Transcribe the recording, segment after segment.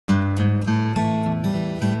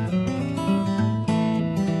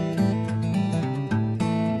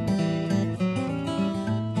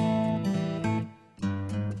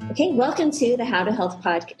Okay, welcome to the How to Health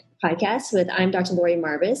podcast with I'm Dr. Lori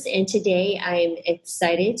Marbas, and today I'm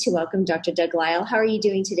excited to welcome Dr. Doug Lisle. How are you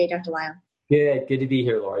doing today, Dr. Lisle? Good to be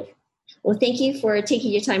here, Lori. Well, thank you for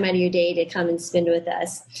taking your time out of your day to come and spend with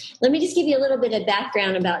us. Let me just give you a little bit of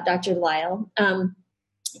background about Dr. Lisle.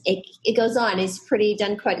 It goes on. He's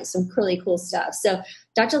done quite some really cool stuff. So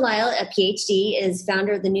Dr. Lisle, a PhD, is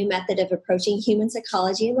founder of the new method of approaching human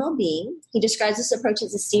psychology and well-being. He describes this approach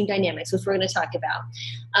as esteem dynamics, which we're going to talk about.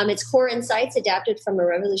 Its core insights adapted from a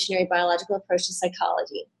revolutionary biological approach to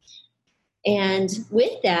psychology. And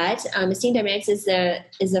with that, esteem dynamics is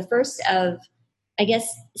the first of, I guess,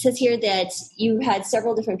 it says here that you had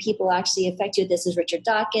several different people actually affect you. This is Richard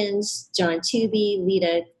Dawkins, John Tooby,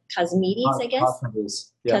 Lita Cosmides, I guess.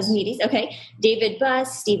 Cosmides, okay. David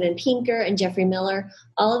Buss, Steven Pinker, and Jeffrey Miller.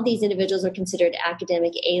 All of these individuals are considered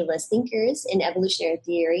academic A-list thinkers in evolutionary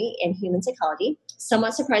theory and human psychology.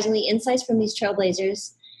 Somewhat surprisingly, insights from these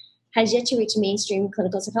trailblazers has yet to reach mainstream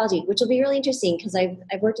clinical psychology, which will be really interesting because I've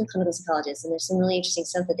worked with clinical psychologists, and there's some really interesting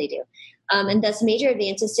stuff that they do. And thus, major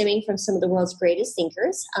advances stemming from some of the world's greatest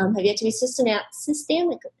thinkers have yet to be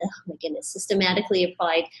systematically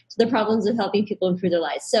applied to the problems of helping people improve their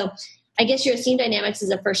lives. So I guess your esteem dynamics is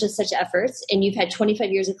the first of such efforts, and you've had 25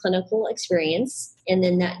 years of clinical experience, and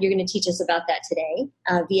then you're going to teach us about that today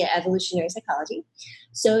via evolutionary psychology.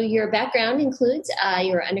 So your background includes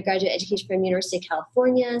your undergraduate education from University of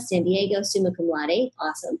California, San Diego, summa cum laude,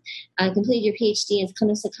 awesome. Completed your PhD in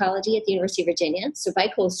clinical psychology at the University of Virginia, so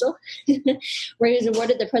bi-coastal, where he was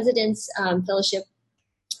awarded the President's Fellowship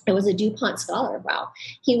and was a DuPont Scholar. Wow.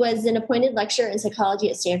 He was an appointed lecturer in psychology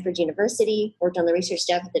at Stanford University, worked on the research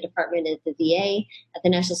staff at the department at the VA, at the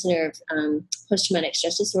National Center of Post-Traumatic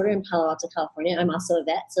Stress Disorder in Palo Alto, California. I'm also a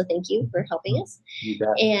vet, so thank you for helping us.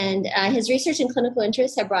 And his research and clinical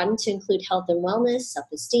interests have broadened to include health and wellness,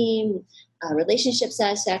 self-esteem, relationship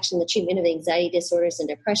satisfaction, the treatment of anxiety disorders and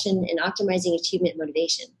depression, and optimizing achievement and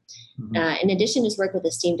motivation. In addition to his work with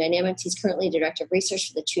Esteem Dynamics, he's currently Director of Research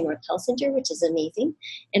for the True North Health Center, which is amazing,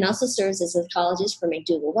 and also serves as a psychologist for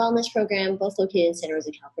McDougall Wellness Program, both located in Santa Rosa,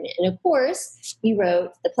 California. And of course, he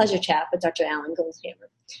wrote The Pleasure Trap with Dr. Alan Goldhamer.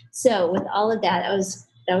 So with all of that,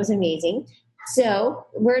 that was amazing. So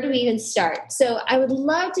where do we even start? So I would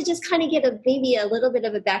love to just kind of get maybe a little bit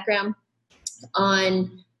of a background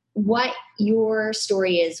on what your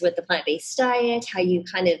story is with the plant-based diet, how you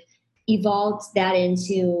kind of evolved that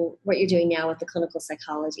into what you're doing now with the clinical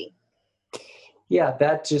psychology. Yeah,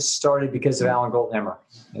 that just started because of Alan Goldhamer.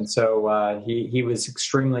 And so he was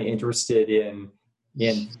extremely interested in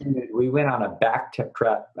food. We went on a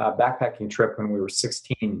backpacking trip when we were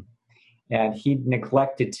 16, and he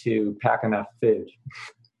neglected to pack enough food.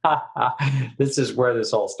 This is where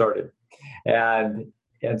this all started. And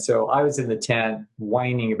so I was in the tent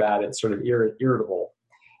whining about it, sort of irritable.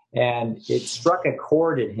 And it struck a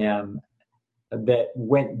chord in him that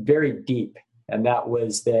went very deep. And that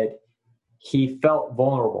was that he felt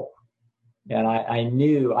vulnerable. And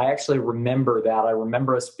I actually remember that. I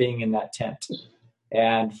remember us being in that tent.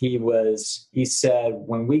 And he said,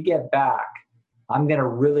 when we get back, I'm going to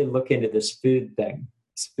really look into this food thing.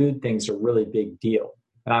 This food thing's a really big deal.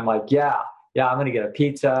 And I'm like, yeah, I'm going to get a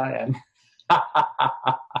pizza. And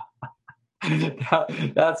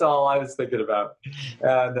that's all I was thinking about.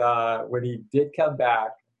 And when he did come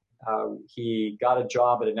back, he got a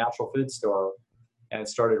job at a natural food store and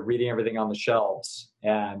started reading everything on the shelves.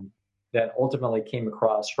 And then ultimately came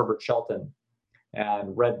across Herbert Shelton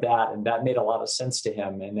and read that. And that made a lot of sense to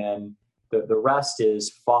him. And then the rest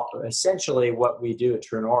is essentially what we do at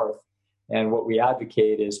True North. And what we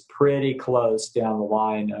advocate is pretty close down the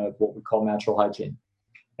line of what we call natural hygiene.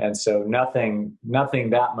 And so nothing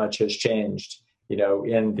that much has changed,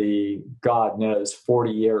 in the, God knows, 40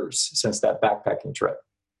 years since that backpacking trip.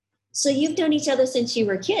 So you've known each other since you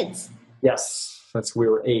were kids? Yes, since we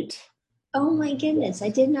were 8. Oh my goodness, I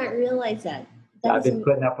did not realize that. I've been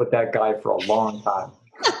putting up with that guy for a long time.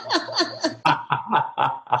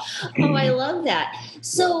 Oh, I love that.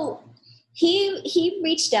 So he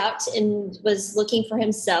reached out and was looking for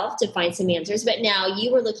himself to find some answers, but now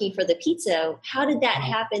you were looking for the pizza. How did that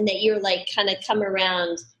happen that you're like kind of come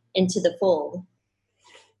around into the fold?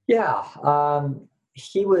 Yeah.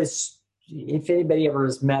 He was, if anybody ever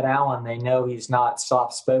has met Alan, they know he's not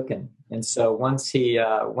soft-spoken. And so once he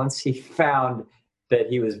found that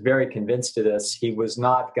he was very convinced of this, he was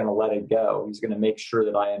not going to let it go. He was going to make sure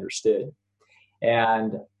that I understood.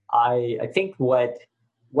 And I think what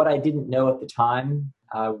I didn't know at the time,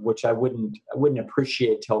 which I wouldn't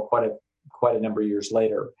appreciate till quite a number of years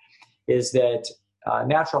later, is that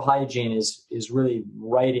natural hygiene is really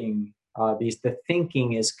writing the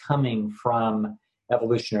thinking is coming from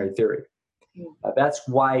evolutionary theory. That's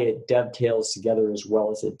why it dovetails together as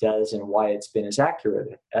well as it does, and why it's been as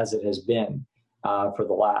accurate as it has been for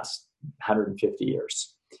the last 150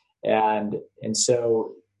 years. And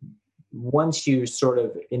so once you sort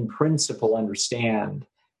of in principle understand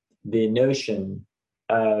the notion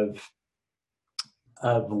of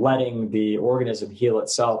letting the organism heal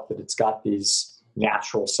itself, that it's got these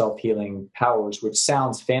natural self-healing powers, which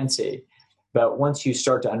sounds fancy, but once you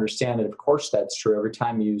start to understand that, of course, that's true. Every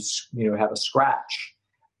time you have a scratch,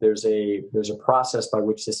 there's a process by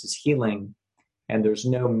which this is healing, and there's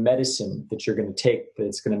no medicine that you're going to take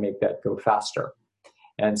that's going to make that go faster.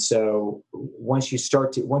 And so once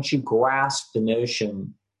you grasp the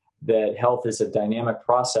notion that health is a dynamic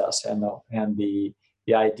process, and the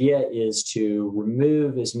idea is to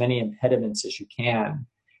remove as many impediments as you can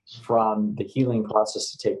from the healing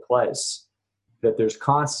process to take place, that there's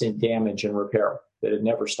constant damage and repair, that it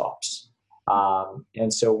never stops.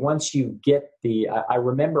 And so once you get I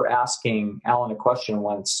remember asking Alan a question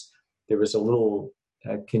once. There was a little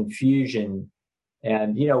confusion,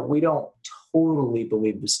 and we don't totally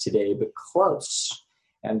believe this today, but close.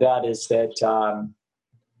 And that is that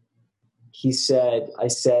I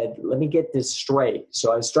said, let me get this straight.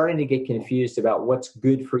 So I was starting to get confused about what's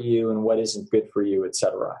good for you and what isn't good for you, et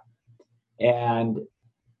cetera. And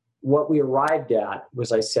what we arrived at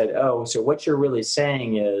was, I said, so what you're really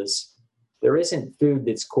saying is there isn't food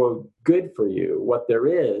that's, quote, good for you. What there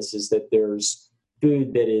is that there's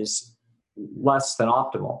food that is less than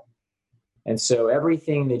optimal. And so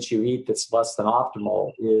everything that you eat that's less than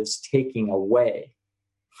optimal is taking away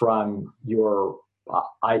from your,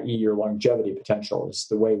 i.e. your longevity potential, is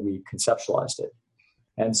the way we conceptualized it.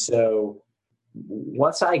 And so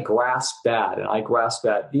once I grasped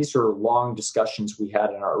that, these are long discussions we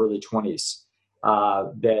had in our early 20s,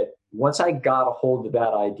 that once I got a hold of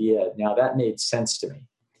that idea, now that made sense to me.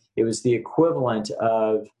 It was the equivalent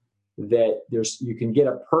of that you can get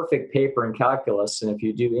a perfect paper in calculus, and if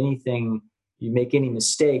you do anything, you make any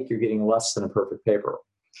mistake, you're getting less than a perfect paper.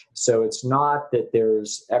 So it's not that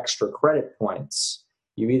there's extra credit points.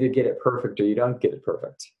 You either get it perfect or you don't get it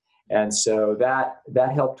perfect. And so that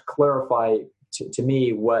helped clarify to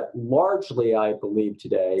me what largely I believe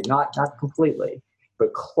today, not completely,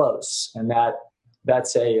 but close. And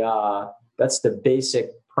that's the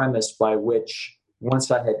basic premise by which, once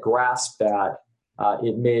I had grasped that,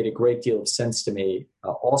 it made a great deal of sense to me.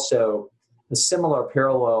 Also, a similar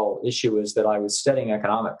parallel issue is that I was studying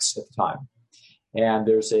economics at the time. And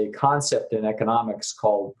there's a concept in economics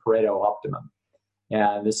called Pareto optimum.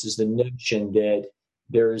 And this is the notion that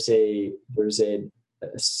there's a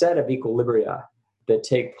set of equilibria that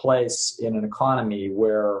take place in an economy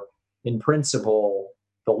where, in principle,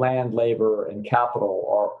 the land, labor, and capital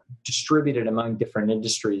are distributed among different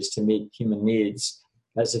industries to meet human needs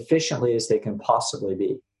as efficiently as they can possibly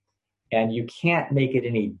be. And you can't make it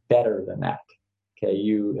any better than that. Okay,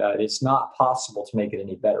 it's not possible to make it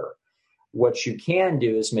any better. What you can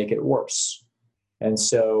do is make it worse. And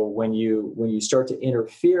so when you start to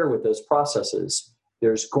interfere with those processes,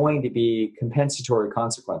 there's going to be compensatory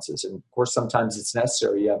consequences. And of course, sometimes it's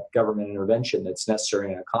necessary. You have government intervention that's necessary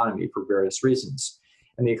in an economy for various reasons.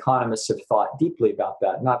 And the economists have thought deeply about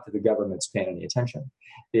that, not that the government's paying any attention.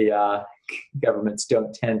 The governments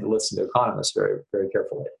don't tend to listen to economists very, very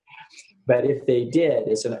carefully. But if they did,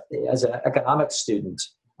 as an economics student,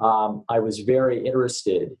 I was very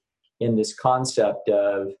interested in this concept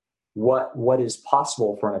of what is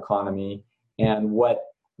possible for an economy, and what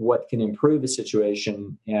can improve a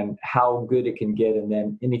situation, and how good it can get, and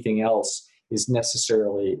then anything else is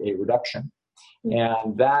necessarily a reduction.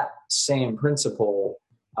 And that same principle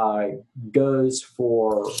goes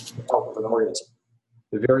for the health of an organism.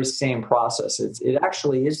 The very same process. It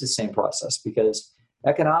actually is the same process, because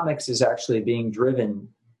economics is actually being driven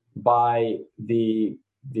by the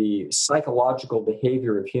psychological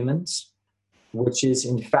behavior of humans, which is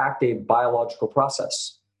in fact a biological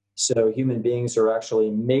process. So human beings are actually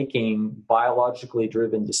making biologically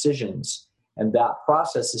driven decisions, and that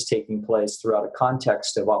process is taking place throughout a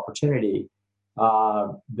context of opportunity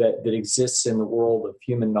that exists in the world of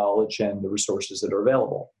human knowledge and the resources that are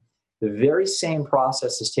available. The very same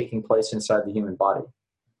process is taking place inside the human body.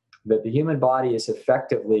 That the human body is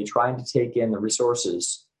effectively trying to take in the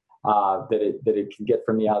resources that it can get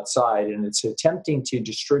from the outside, and it's attempting to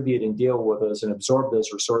distribute and deal with those and absorb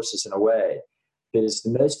those resources in a way that is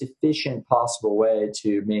the most efficient possible way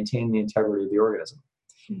to maintain the integrity of the organism.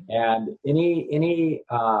 And any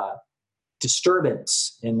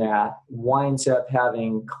disturbance in that winds up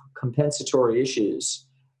having compensatory issues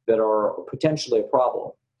that are potentially a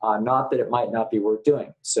problem. Not that it might not be worth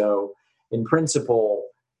doing. So in principle,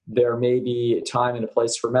 there may be a time and a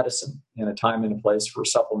place for medicine, and a time and a place for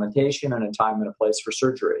supplementation, and a time and a place for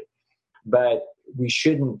surgery. But we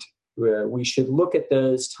shouldn't. We should look at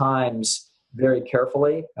those times very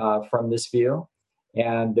carefully from this view,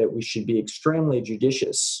 and that we should be extremely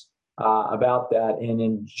judicious about that, and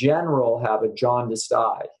in general have a jaundiced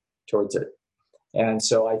eye towards it. And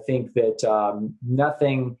so I think that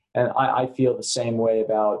nothing, and I feel the same way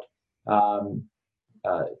about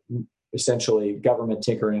essentially government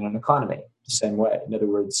tinkering on an economy, the same way. In other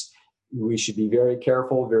words, we should be very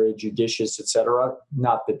careful, very judicious, et cetera.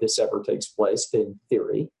 Not that this ever takes place in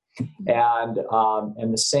theory. And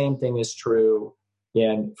the same thing is true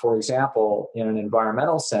in, for example, in an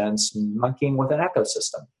environmental sense, monkeying with an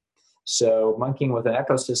ecosystem. So monkeying with an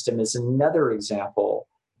ecosystem is another example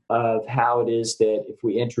of how it is that if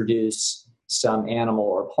we introduce some animal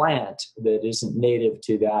or plant that isn't native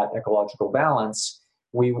to that ecological balance,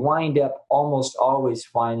 we wind up almost always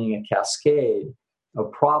finding a cascade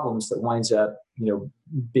of problems that winds up,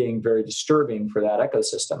 being very disturbing for that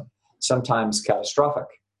ecosystem, sometimes catastrophic.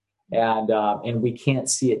 And we can't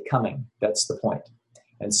see it coming. That's the point.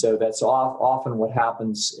 And so that's often what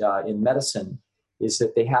happens in medicine, is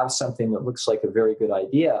that they have something that looks like a very good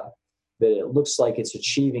idea, that it looks like it's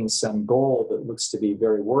achieving some goal that looks to be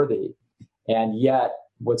very worthy. And yet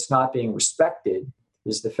what's not being respected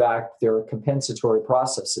is the fact there are compensatory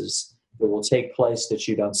processes that will take place that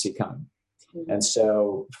you don't see coming. And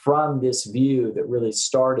so from this view that really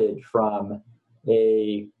started from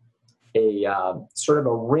a sort of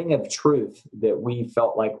a ring of truth that we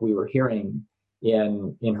felt like we were hearing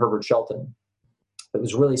in Herbert Shelton, that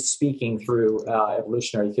was really speaking through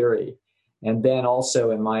evolutionary theory, and then also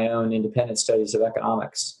in my own independent studies of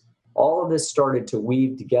economics. All of this started to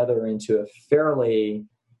weave together into a fairly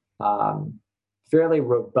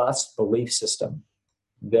robust belief system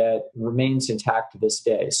that remains intact to this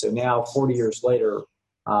day. So now, 40 years later,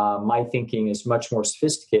 my thinking is much more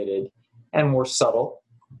sophisticated and more subtle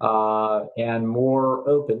and more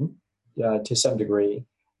open to some degree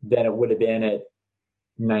than it would have been at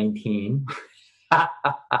 19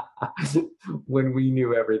 when we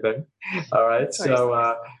knew everything. All right.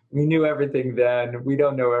 So we knew everything then. We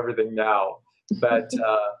don't know everything now, but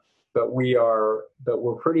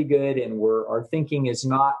we're pretty good, and our thinking is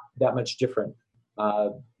not that much different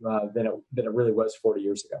than it really was 40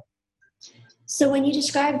 years ago. So when you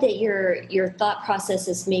describe that your thought process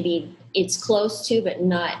is maybe it's close to, but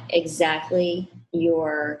not exactly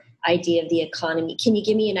your idea of the economy, can you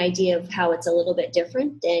give me an idea of how it's a little bit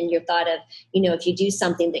different than your thought of, if you do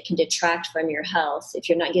something that can detract from your health, if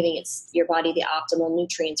you're not giving your body the optimal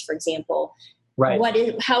nutrients, for example, right?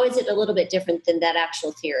 How is it a little bit different than that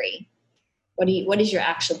actual theory? What is your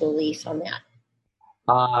actual belief on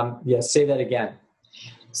that? Yes, say that again.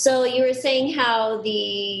 So you were saying how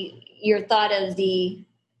your thought of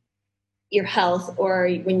your health, or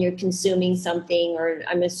when you're consuming something, or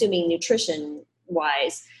I'm assuming nutrition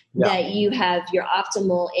wise, that you have your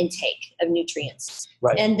optimal intake of nutrients.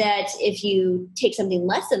 Right. And that if you take something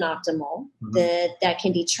less than optimal, that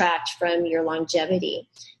can detract from your longevity.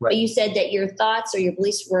 Right. But you said that your thoughts or your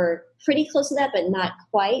beliefs were pretty close to that, but not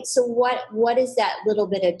quite. So what is that little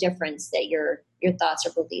bit of difference that your thoughts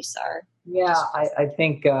or beliefs are? Yeah, I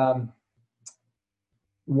think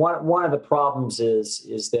one of the problems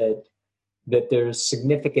is that there's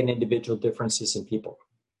significant individual differences in people.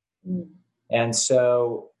 And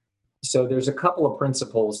so there's a couple of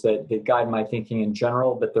principles that guide my thinking in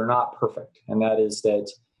general, but they're not perfect. And that is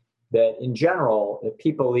that in general, if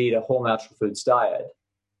people eat a whole natural foods diet,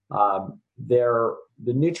 the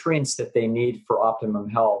nutrients that they need for optimum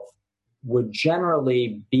health would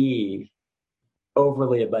generally be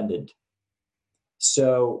overly abundant.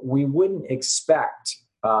 So we wouldn't expect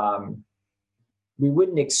that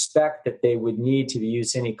they would need to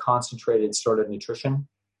use any concentrated sort of nutrition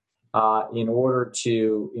in order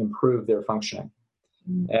to improve their functioning.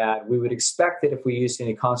 And we would expect that if we used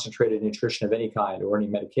any concentrated nutrition of any kind or any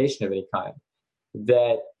medication of any kind,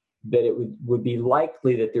 that it would be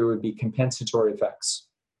likely that there would be compensatory effects.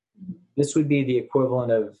 This would be the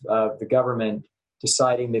equivalent of the government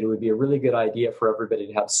deciding that it would be a really good idea for everybody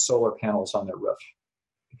to have solar panels on their roof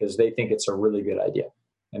because they think it's a really good idea.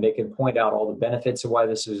 And they can point out all the benefits of why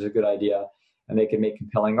this is a good idea, and they can make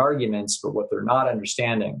compelling arguments, but what they're not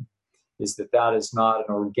understanding is that is not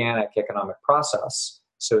an organic economic process,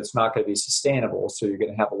 so it's not going to be sustainable. So you're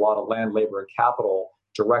going to have a lot of land, labor, and capital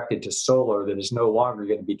directed to solar that is no longer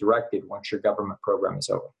going to be directed once your government program is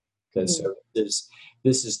over. Okay, so this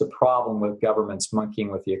is the problem with governments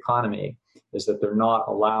monkeying with the economy, is that they're not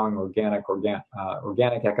allowing organic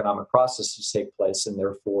economic processes to take place, and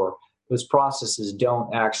therefore those processes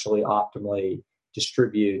don't actually optimally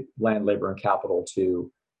distribute land, labor, and capital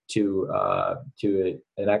to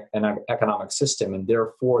an economic system, and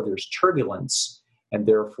therefore there's turbulence, and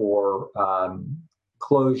therefore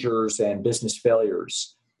closures and business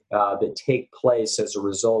failures that take place as a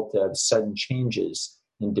result of sudden changes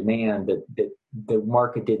in demand that the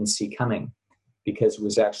market didn't see coming, because it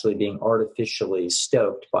was actually being artificially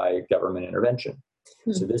stoked by government intervention.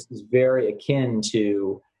 Mm-hmm. So this is very akin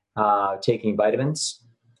to taking vitamins.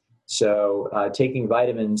 So taking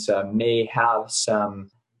vitamins may have some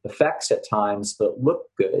effects at times that look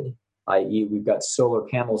good, i.e. we've got solar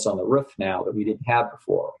panels on the roof now that we didn't have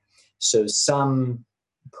before. So some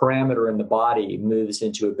parameter in the body moves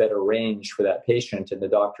into a better range for that patient, and the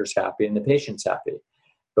doctor's happy and the patient's happy.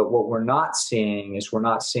 But what we're not seeing is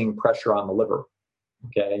pressure on the liver.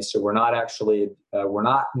 Okay, so we're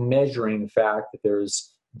not measuring the fact that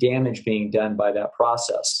there's damage being done by that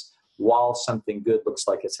process while something good looks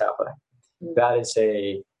like it's happening.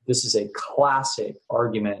 This is a classic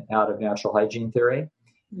argument out of natural hygiene theory.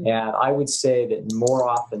 And I would say that more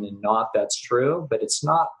often than not, that's true, but it's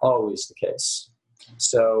not always the case.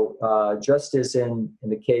 So just as in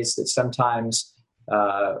the case that sometimes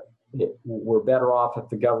we're better off if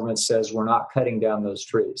the government says we're not cutting down those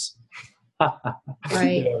trees.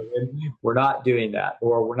 Right. We're not doing that,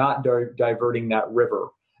 or we're not diverting that river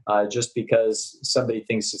just because somebody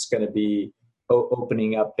thinks it's going to be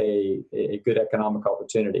opening up a good economic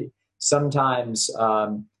opportunity. Sometimes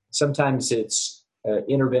it's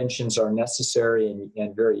interventions are necessary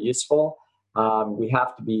and very useful. We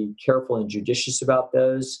have to be careful and judicious about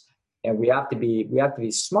those, and we have to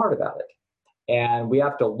be smart about it, and we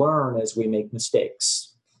have to learn as we make mistakes.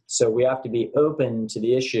 So we have to be open to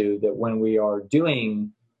the issue that when we are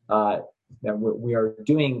doing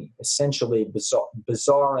essentially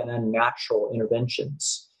bizarre and unnatural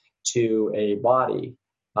interventions to a body,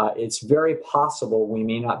 it's very possible we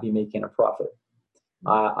may not be making a profit.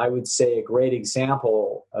 I would say a great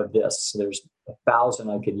example of this, there's 1,000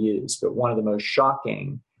 I could use, but one of the most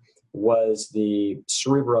shocking was the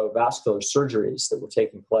cerebrovascular surgeries that were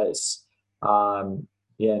taking place in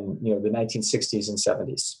the 1960s and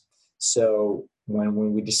 70s. So when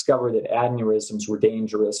we discovered that aneurysms were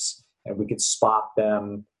dangerous and we could spot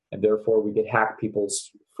them, and therefore we could hack people's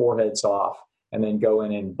foreheads off and then go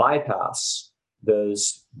in and bypass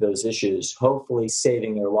those issues, hopefully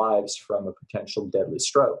saving their lives from a potential deadly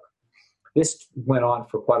stroke. This went on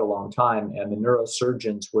for quite a long time, and the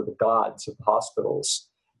neurosurgeons were the gods of the hospitals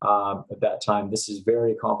at that time. This is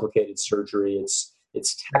very complicated surgery.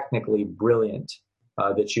 It's technically brilliant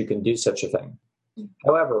that you can do such a thing.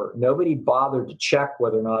 However, nobody bothered to check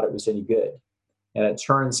whether or not it was any good. And it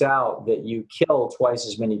turns out that you kill twice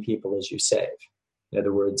as many people as you save. In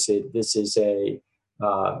other words, this is a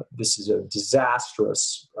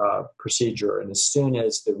disastrous procedure. And as soon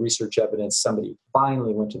as the research evidence, somebody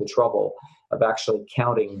finally went to the trouble of actually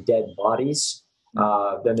counting dead bodies,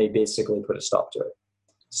 then they basically put a stop to it.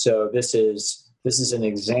 So this is an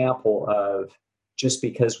example of, just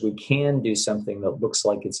because we can do something that looks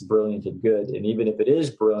like it's brilliant and good, and even if it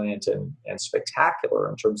is brilliant and spectacular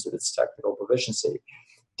in terms of its technical proficiency,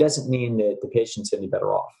 doesn't mean that the patient's any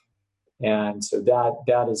better off. And so that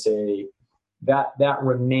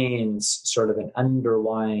remains sort of an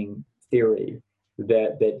underlying theory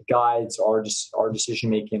that guides our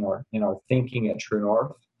decision making or in our thinking at True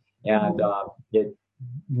North. And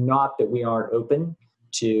not that we aren't open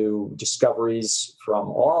to discoveries from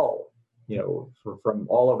all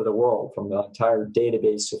over the world, from the entire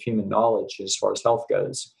database of human knowledge as far as health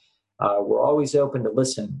goes. We're always open to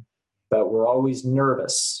listen, but we're always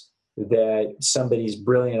nervous that somebody's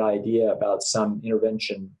brilliant idea about some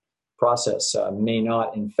intervention process may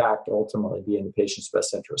not, in fact, ultimately be in the patient's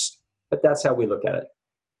best interest. But that's how we look at it.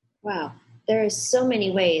 Wow. There are so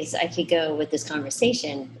many ways I could go with this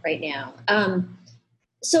conversation right now.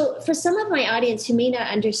 So for some of my audience who may not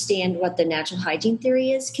understand what the natural hygiene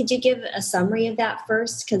theory is, could you give a summary of that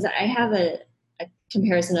first? Because I have a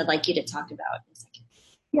comparison I'd like you to talk about in a second.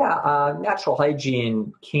 Yeah, natural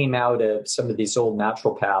hygiene came out of some of these old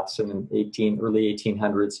naturopaths in the early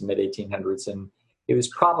 1800s and mid-1800s, and it was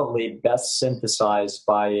probably best synthesized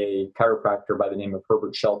by a chiropractor by the name of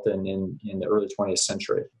Herbert Shelton in the early 20th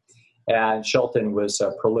century. And Shelton was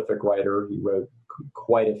a prolific writer. He wrote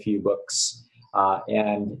quite a few books.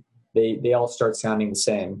 And they all start sounding the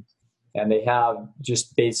same. And they have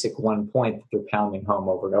just basic one point that they're pounding home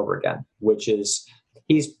over and over again, which is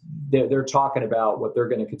they're talking about what they're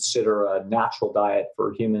going to consider a natural diet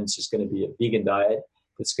for humans is going to be a vegan diet.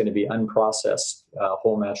 It's going to be unprocessed,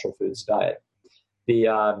 whole natural foods diet.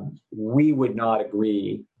 We would not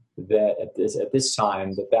agree that at this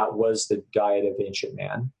time that was the diet of ancient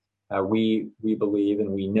man. We believe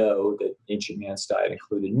and we know that ancient man's diet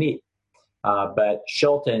included meat. But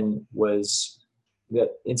Shelton was that.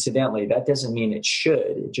 Incidentally, that doesn't mean it should.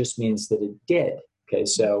 It just means that it did. Okay,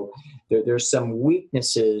 so there's some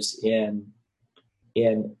weaknesses in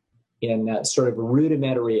sort of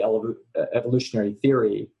rudimentary evolutionary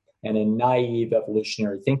theory and in naive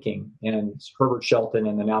evolutionary thinking. And Herbert Shelton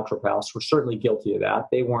and the naturopaths were certainly guilty of that.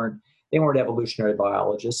 They weren't evolutionary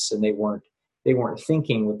biologists, and they weren't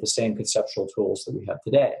thinking with the same conceptual tools that we have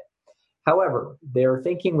today. However, their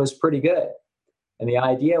thinking was pretty good. And the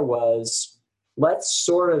idea was, let's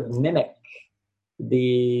sort of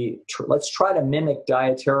let's try to mimic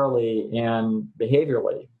dietarily and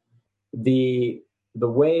behaviorally the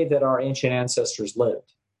way that our ancient ancestors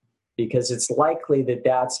lived, because it's likely that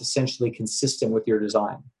that's essentially consistent with your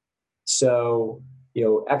design. So,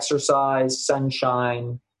 exercise,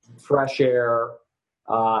 sunshine, fresh air,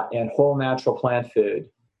 and whole natural plant food,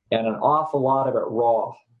 and an awful lot of it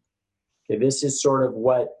raw. Okay, this is sort of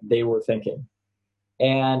what they were thinking.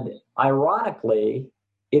 And ironically,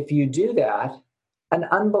 if you do that, an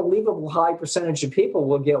unbelievable high percentage of people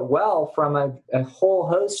will get well from a whole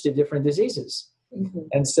host of different diseases. Mm-hmm.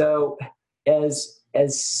 And so as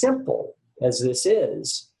simple as this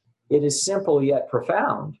is, it is simple yet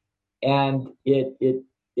profound. And it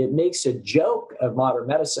makes a joke of modern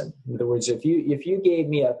medicine. In other words, if you gave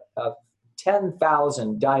me a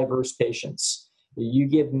 10,000 diverse patients, you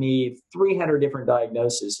give me 300 different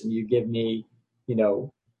diagnoses, and you give me,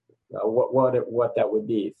 what that would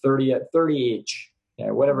be, 30 each,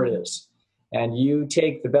 whatever it is. And you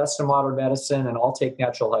take the best of modern medicine, and I'll take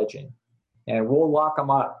natural hygiene. And we'll lock them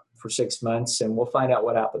up for 6 months, and we'll find out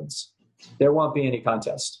what happens. There won't be any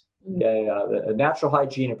contest. Okay? The natural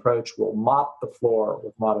hygiene approach will mop the floor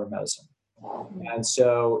with modern medicine. And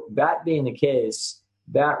so that being the case,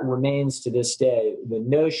 that remains to this day the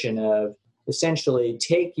notion of essentially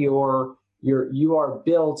take you are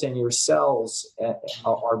built, and your cells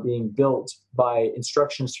are being built by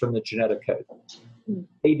instructions from the genetic code.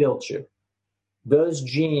 They built you. Those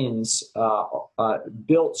genes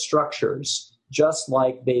built structures just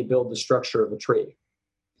like they build the structure of a tree.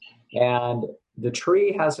 And the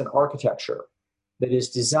tree has an architecture that is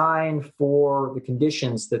designed for the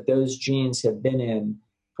conditions that those genes have been in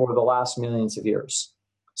for the last millions of years.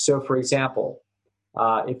 So, for example,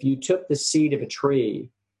 if you took the seed of a tree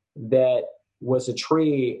that was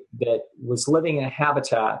living in a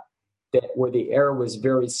habitat where the air was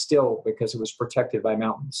very still because it was protected by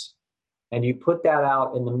mountains, and you put that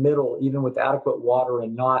out in the middle, even with adequate water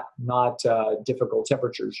and not difficult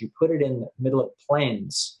temperatures, you put it in the middle of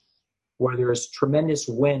plains where there is tremendous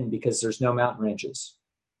wind because there's no mountain ranges,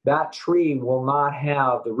 that tree will not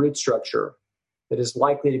have the root structure that is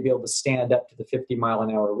likely to be able to stand up to the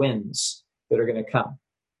 50-mile-an-hour winds that are going to come.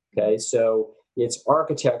 Okay, so its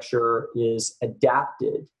architecture is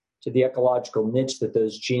adapted to the ecological niche that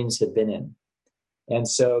those genes have been in. And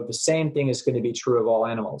so the same thing is going to be true of all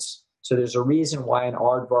animals. So there's a reason why an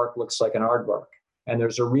aardvark looks like an aardvark, and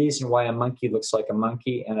there's a reason why a monkey looks like a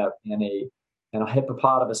monkey, and a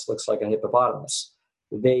hippopotamus looks like a hippopotamus.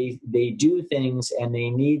 They do things, and they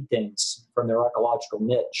need things from their ecological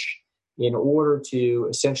niche in order to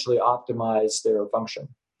essentially optimize their function.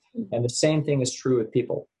 And the same thing is true with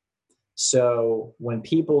people. So when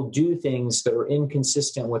people do things that are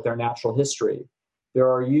inconsistent with their natural history,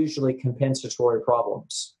 there are usually compensatory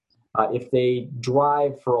problems. If they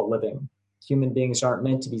drive for a living, human beings aren't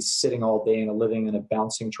meant to be sitting all day and living in a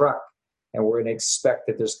bouncing truck, and we're going to expect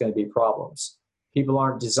that there's going to be problems. People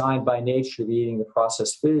aren't designed by nature to be eating the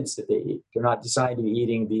processed foods that they eat. They're not designed to be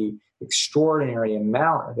eating the extraordinary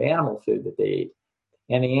amount of animal food that they eat.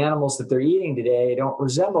 And the animals that they're eating today don't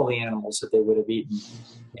resemble the animals that they would have eaten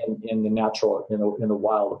in the natural, in the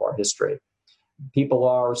wild of our history. People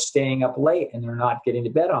are staying up late and they're not getting to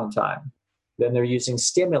bed on time. Then they're using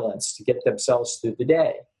stimulants to get themselves through the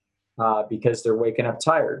day because they're waking up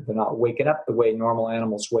tired. They're not waking up the way normal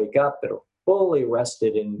animals wake up that are fully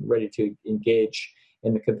rested and ready to engage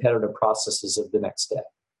in the competitive processes of the next day.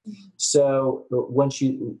 So once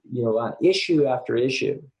on issue after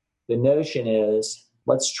issue, the notion is,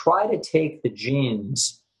 let's try to take the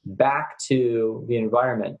genes back to the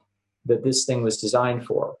environment that this thing was designed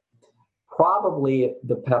for. Probably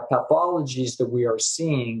the pathologies that we are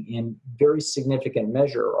seeing in very significant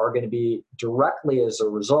measure are going to be directly as a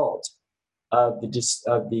result of the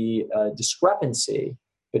discrepancy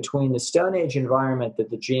between the Stone Age environment that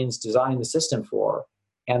the genes designed the system for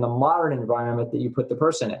and the modern environment that you put the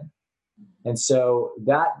person in. And so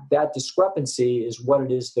that discrepancy is what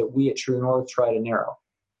it is that we at True North try to narrow.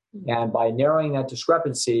 And by narrowing that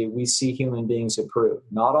discrepancy, we see human beings improve.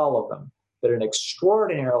 Not all of them, but an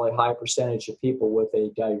extraordinarily high percentage of people with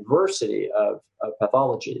a diversity of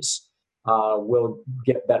pathologies will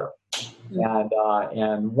get better.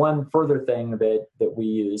 And one further thing that we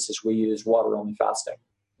use is we use water-only fasting.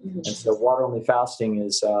 And so water-only fasting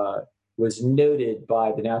was noted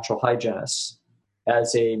by the natural hygienists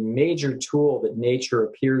as a major tool that nature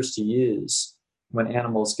appears to use when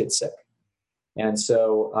animals get sick. And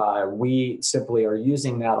so we simply are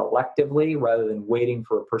using that electively rather than waiting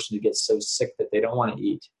for a person to get so sick that they don't want to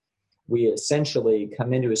eat. We essentially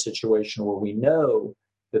come into a situation where we know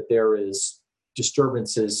that there is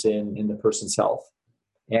disturbances in the person's health.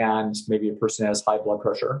 And maybe a person has high blood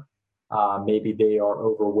pressure. Maybe they are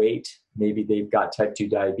overweight. Maybe they've got type 2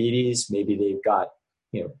 diabetes. Maybe they've got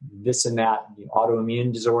this and that,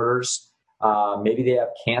 autoimmune disorders. Maybe they have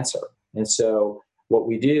cancer. And so what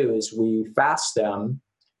we do is we fast them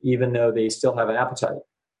even though they still have an appetite.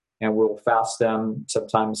 And we'll fast them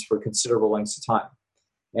sometimes for considerable lengths of time.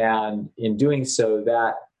 And in doing so,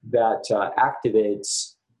 that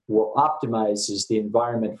activates or optimizes the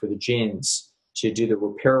environment for the genes to do the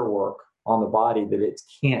repair work on the body that it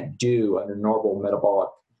can't do under normal metabolic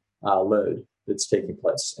load that's taking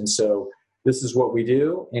place. And so this is what we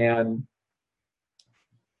do. And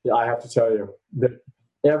I have to tell you that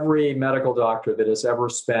every medical doctor that has ever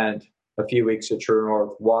spent a few weeks at True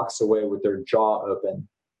North walks away with their jaw open,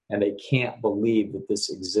 and they can't believe that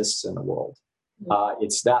this exists in the world.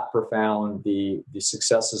 It's that profound. The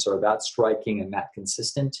successes are that striking and that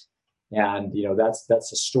consistent. And,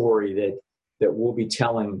 that's a story that we'll be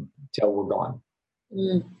telling till we're gone.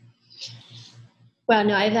 Wow.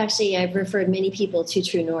 No, I've referred many people to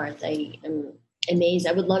True North. I am amazed.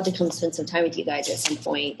 I would love to come spend some time with you guys at some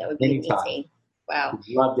point. That would be Anytime. Amazing. Wow.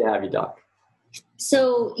 We'd love to have you, Doc.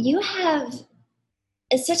 So you have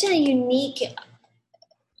such a unique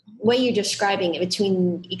way you're describing it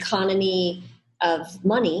between economy of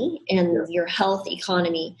money and your health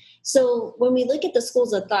economy. So when we look at the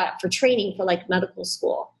schools of thought for training for like medical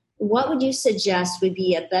school, what would you suggest would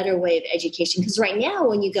be a better way of education? Because right now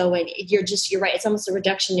when you go in, you're right. It's almost a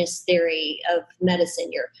reductionist theory of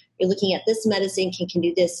medicine. You're looking at this medicine can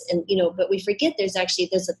do this, and but we forget there's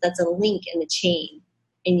that's a link in the chain,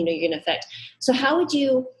 and you're going to affect. So how would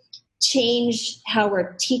you change how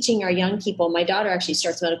we're teaching our young people? My daughter actually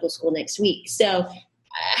starts medical school next week. So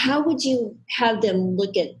how would you have them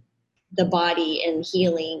look at the body and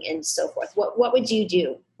healing and so forth? What would you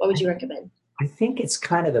do? What would you recommend? I think it's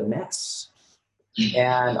kind of a mess.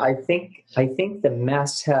 And I think the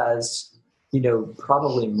mess has,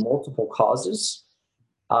 probably multiple causes.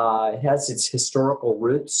 It has its historical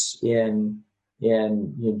roots in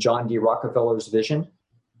John D. Rockefeller's vision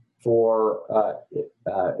for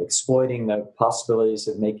exploiting the possibilities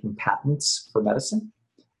of making patents for medicine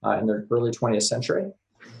in the early 20th century.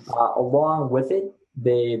 Along with it,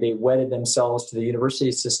 they wedded themselves to the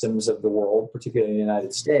university systems of the world, particularly in the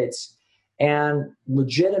United States, and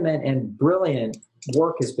legitimate and brilliant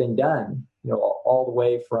work has been done, all the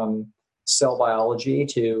way from cell biology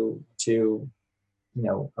to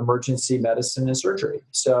emergency medicine and surgery.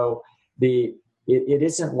 So it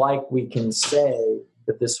isn't like we can say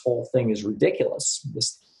that this whole thing is ridiculous.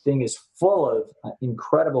 This thing is full of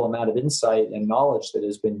incredible amount of insight and knowledge that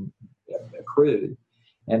has been accrued,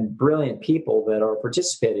 and brilliant people that are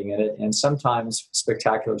participating in it, and sometimes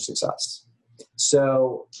spectacular success.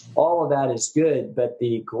 So all of that is good, but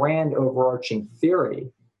the grand overarching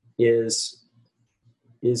theory is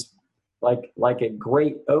like a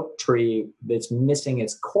great oak tree that's missing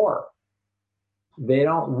its core. They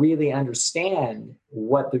don't really understand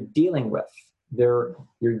what they're dealing with. You're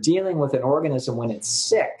dealing with an organism when it's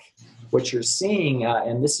sick. What you're seeing,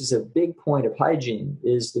 and this is a big point of hygiene,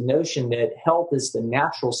 is the notion that health is the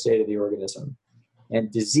natural state of the organism,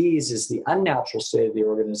 and disease is the unnatural state of the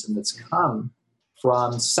organism that's come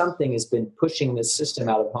from something has been pushing this system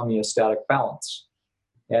out of homeostatic balance.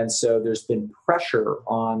 And so there's been pressure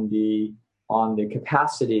on the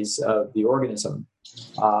capacities of the organism,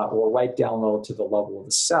 or right down low to the level of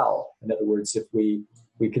the cell. In other words, if we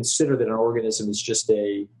consider that an organism is just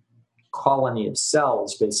a colony of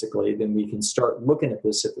cells, basically, then we can start looking at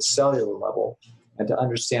this at the cellular level, and to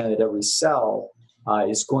understand that every cell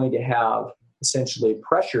is going to have essentially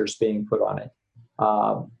pressures being put on it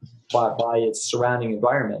by its surrounding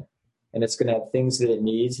environment. And it's going to have things that it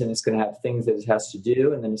needs, and it's going to have things that it has to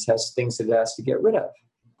do, and then it has things that it has to get rid of.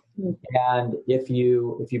 Mm-hmm. And if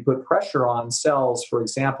you put pressure on cells, for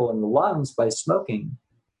example, in the lungs by smoking,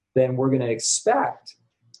 then we're going to expect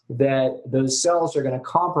that those cells are going to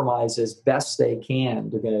compromise as best they can.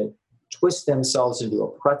 They're going to twist themselves into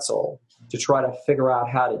a pretzel to try to figure out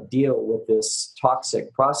how to deal with this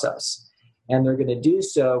toxic process. And they're going to do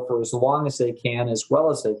so for as long as they can, as well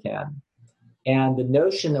as they can. And the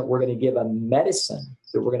notion that we're going to give a medicine,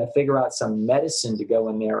 that we're going to figure out some medicine to go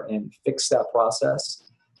in there and fix that process,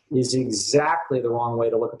 is exactly the wrong way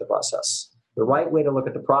to look at the process. The right way to look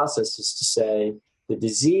at the process is to say the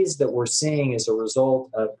disease that we're seeing is a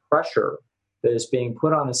result of pressure that is being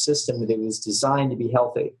put on a system that was designed to be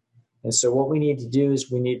healthy. And so what we need to do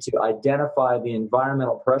is we need to identify the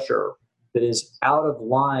environmental pressure that is out of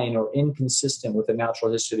line or inconsistent with the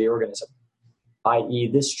natural history of the organism, i.e.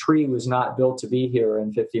 this tree was not built to be here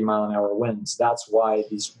in 50-mile-an-hour winds. That's why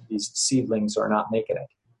these seedlings are not making it.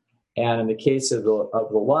 And in the case of the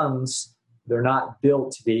lungs, they're not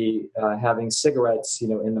built to be having cigarettes,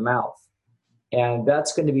 in the mouth. And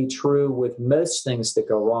that's going to be true with most things that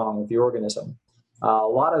go wrong with the organism. A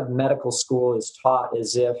lot of medical school is taught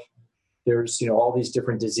as if there's, all these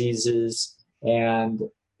different diseases, and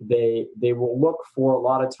they will look for a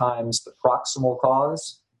lot of times the proximal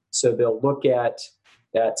cause. So they'll look at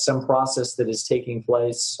some process that is taking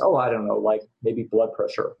place. Oh, I don't know, like maybe blood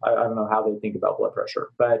pressure. I don't know how they think about blood pressure,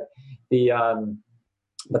 but they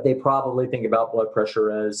probably think about blood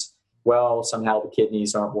pressure as, well, somehow the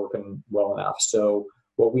kidneys aren't working well enough. So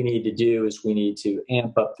what we need to do is we need to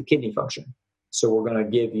amp up the kidney function. So we're going to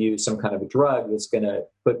give you some kind of a drug that's going to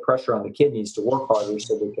put pressure on the kidneys to work harder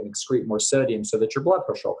so they can excrete more sodium so that your blood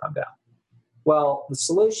pressure will come down. Well, the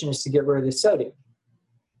solution is to get rid of the sodium.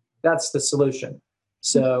 That's the solution.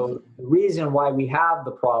 So the reason why we have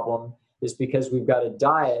the problem is because we've got a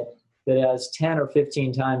diet that has 10 or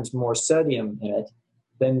 15 times more sodium in it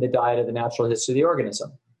than the diet of the natural history of the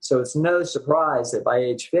organism. So it's no surprise that by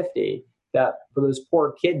age 50, that for those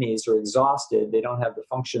poor kidneys are exhausted. They don't have the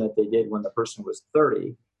function that they did when the person was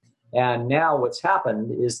 30. And now what's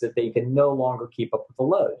happened is that they can no longer keep up with the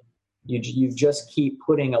load. You just keep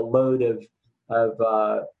putting a load of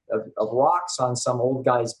rocks on some old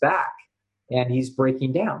guy's back, and he's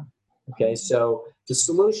breaking down. Okay, so the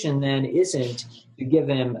solution then isn't to give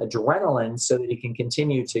him adrenaline so that he can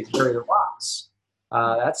continue to carry the rocks.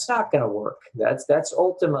 That's not going to work. That's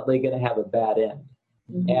ultimately going to have a bad end.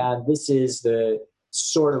 Mm-hmm. And this is the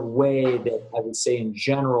sort of way that I would say in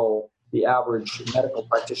general, the average medical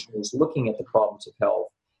practitioner is looking at the problems of health,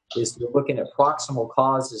 is they're looking at proximal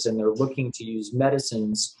causes, and they're looking to use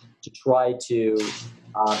medicines to try to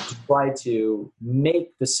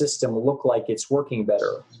make the system look like it's working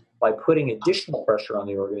better by putting additional pressure on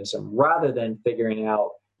the organism, rather than figuring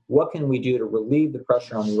out what can we do to relieve the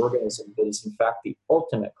pressure on the organism that is in fact the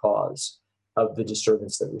ultimate cause of the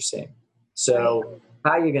disturbance that we're seeing. So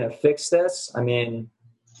how are you going to fix this? I mean,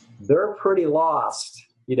 they're pretty lost,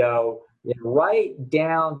 right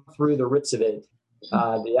down through the roots of it.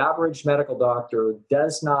 The average medical doctor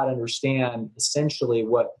does not understand essentially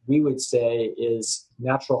what we would say is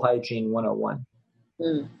natural hygiene 101.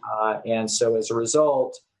 And so as a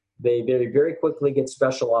result, they very, very quickly get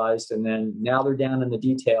specialized, and then now they're down in the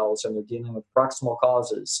details and they're dealing with proximal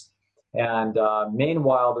causes. And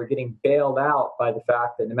meanwhile, they're getting bailed out by the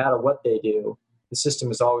fact that no matter what they do, the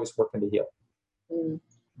system is always working to heal.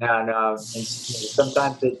 And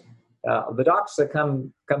sometimes the doctors that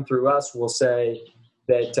come through us will say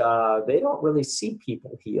that they don't really see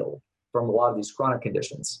people heal from a lot of these chronic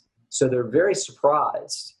conditions. So they're very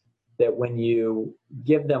surprised that when you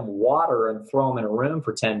give them water and throw them in a room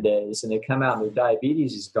for 10 days and they come out and their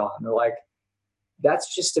diabetes is gone, they're like,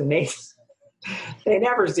 that's just amazing. They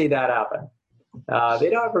never see that happen. They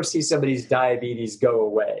don't ever see somebody's diabetes go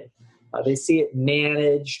away. They see it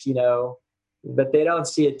managed, but they don't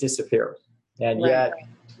see it disappear. And yet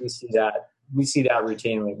we see that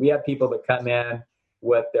routinely. We have people that come in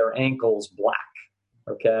with their ankles black,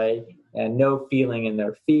 okay, and no feeling in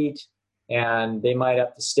their feet. And they might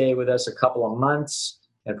have to stay with us a couple of months,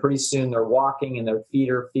 and pretty soon they're walking and their feet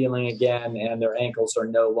are feeling again and their ankles are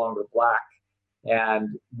no longer black.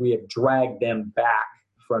 And we have dragged them back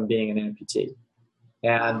from being an amputee.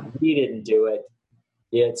 And we didn't do it.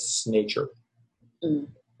 It's nature.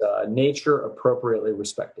 Nature appropriately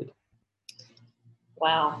respected.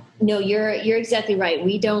 Wow. No, you're exactly right.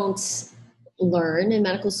 We don't learn in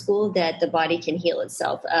medical school that the body can heal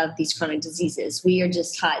itself of these chronic diseases. We are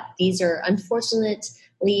just taught these are,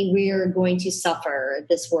 unfortunately, we are going to suffer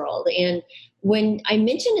this world. And when I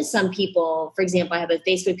mention to some people, for example, I have a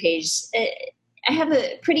Facebook page, I have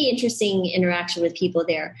a pretty interesting interaction with people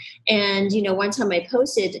there. And, one time I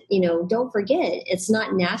posted, don't forget, it's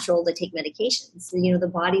not natural to take medications.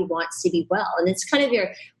 The body wants to be well. And it's kind of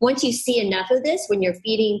once you see enough of this, when you're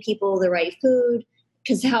feeding people the right food,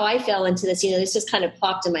 because how I fell into this, this just kind of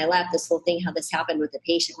plopped in my lap, this whole thing, how this happened with the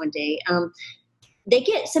patient one day.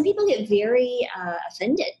 Some people get very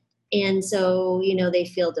offended. And so, they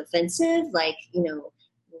feel defensive, like,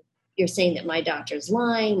 you're saying that my doctor's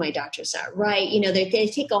lying, my doctor's not right. They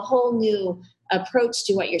take a whole new approach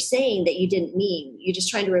to what you're saying that you didn't mean. You're just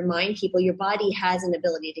trying to remind people your body has an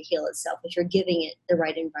ability to heal itself if you're giving it the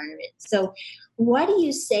right environment. So what do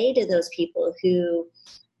you say to those people who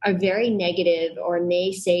are very negative or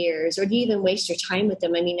naysayers, or do you even waste your time with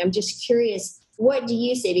them? I mean, I'm just curious, what do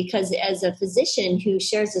you say? Because as a physician who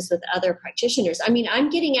shares this with other practitioners, I mean, I'm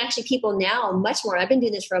getting actually people now much more. I've been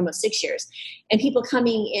doing this for almost 6 years, and people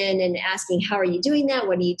coming in and asking, how are you doing that?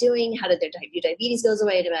 What are you doing? How did their diabetes goes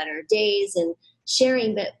away in a matter of days, and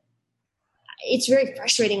sharing. But it's very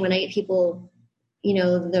frustrating when I get people,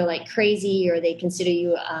 they're like crazy, or they consider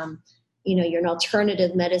you, you're an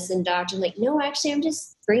alternative medicine doctor. I'm like, no, actually, I'm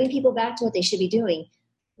just bringing people back to what they should be doing.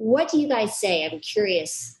 What do you guys say? I'm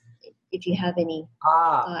curious if you have any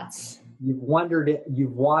thoughts. You've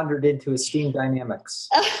wandered into Esteem Dynamics.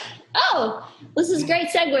 Oh, this is a great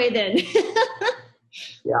segue then.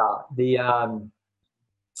 Yeah,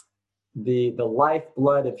 the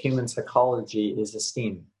lifeblood of human psychology is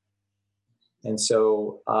esteem. And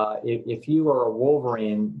so if you are a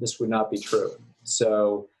Wolverine, this would not be true.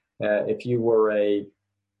 So if you were a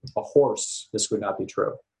horse, this would not be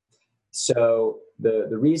true. So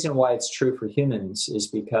the reason why it's true for humans is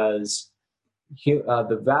because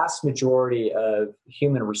the vast majority of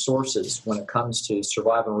human resources when it comes to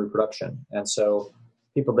survival and reproduction. And so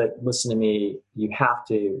people that listen to me, you're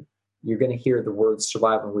going to hear the words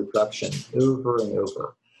survival and reproduction over and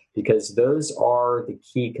over, because those are the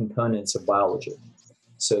key components of biology.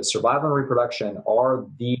 So survival and reproduction are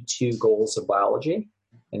the two goals of biology.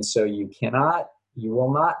 And so you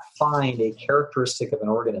will not find a characteristic of an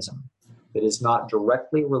organism that is not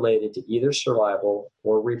directly related to either survival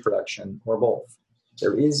or reproduction or both.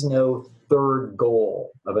 There is no third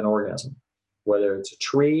goal of an organism, whether it's a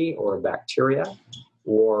tree or a bacteria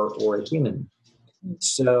or a human.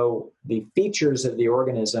 So the features of the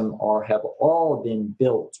organism have all been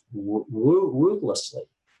built ruthlessly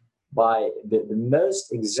by the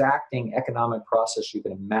most exacting economic process you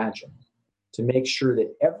can imagine to make sure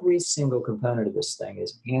that every single component of this thing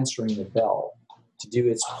is answering the bell to do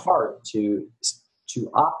its part to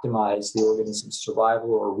optimize the organism's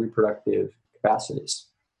survival or reproductive capacities.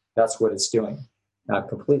 That's what it's doing. And I've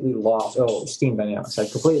completely lost, Esteem Dynamics. I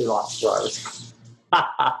completely lost drivers.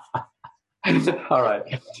 All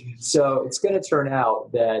right. So it's going to turn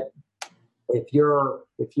out that if you're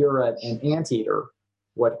an anteater,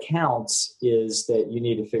 what counts is that you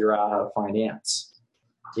need to figure out how to find ants.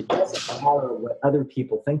 It doesn't matter what other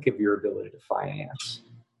people think of your ability to find ants,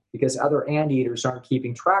 because other anteaters aren't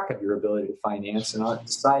keeping track of your ability to find ants and aren't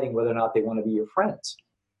deciding whether or not they want to be your friends.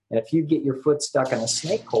 And if you get your foot stuck in a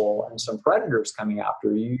snake hole and some predators coming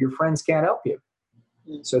after you, your friends can't help you.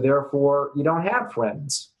 So therefore, you don't have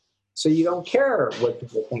friends. So you don't care what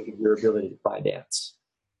people think of your ability to find ants.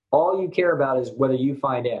 All you care about is whether you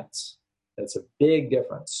find ants. That's a big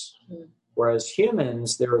difference. Whereas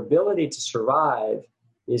humans, their ability to survive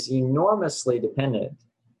is enormously dependent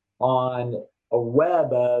on a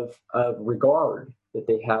web of regard that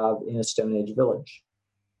they have in a Stone Age village.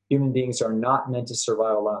 Human beings are not meant to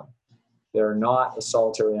survive alone. They're not a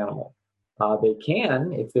solitary animal. They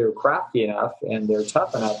can, if they're crafty enough and they're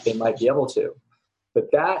tough enough, they might be able to. But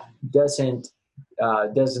that doesn't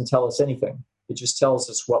tell us anything. It just tells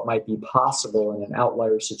us what might be possible in an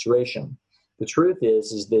outlier situation. The truth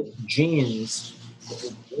is that genes that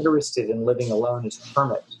are interested in living alone as a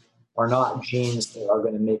hermit are not genes that are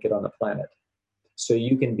going to make it on the planet. So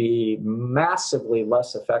you can be massively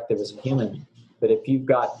less effective as a human, but if you've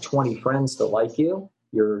got 20 friends that like you,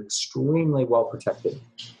 you're extremely well protected.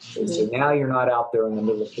 And so now you're not out there in the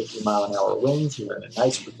middle of 50-mile-an-hour winds. You're in a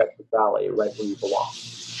nice protected valley right where you belong.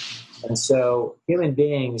 And so human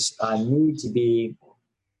beings need to be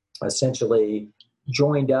essentially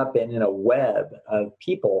joined up and in a web of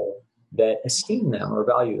people that esteem them or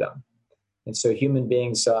value them. And so human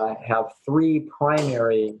beings have three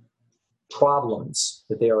primary problems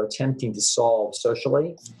that they are attempting to solve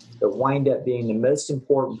socially that wind up being the most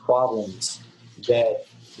important problems that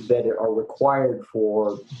are required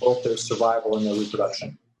for both their survival and their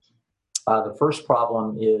reproduction. The first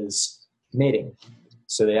problem is mating.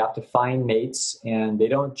 So they have to find mates, and they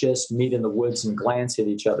don't just meet in the woods and glance at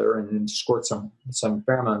each other and then squirt some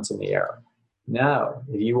pheromones in the air. No,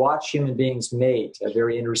 if you watch human beings mate, a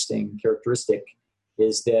very interesting characteristic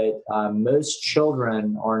is that most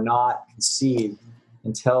children are not conceived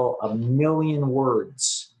until 1 million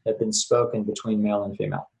words have been spoken between male and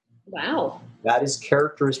female. Wow. That is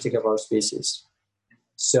characteristic of our species.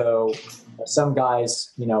 So some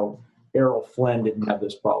guys, Errol Flynn didn't have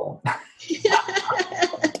this problem.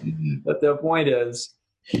 But the point is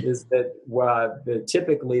that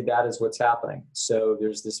typically that is what's happening. So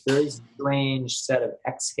there's this very strange set of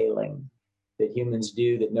exhaling that humans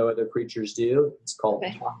do that no other creatures do. It's called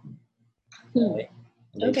talking. Okay?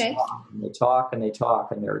 And they talk and they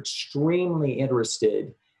talk, and they're extremely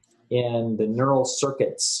interested in the neural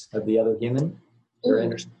circuits of the other human. They're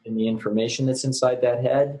interested in the information that's inside that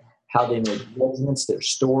head, how they make judgments, their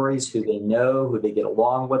stories, who they know, who they get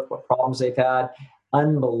along with, what problems they've had.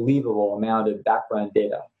 Unbelievable amount of background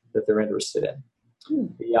data that they're interested in.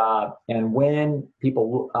 And when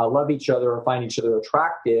people love each other or find each other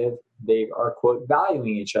attractive, they are, quote,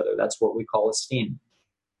 valuing each other. That's what we call esteem.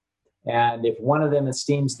 And if one of them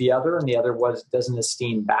esteems the other and the other doesn't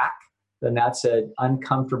esteem back, then that's an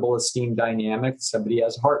uncomfortable esteem dynamic. Somebody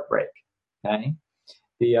has heartbreak. Okay,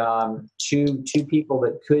 the two people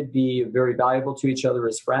that could be very valuable to each other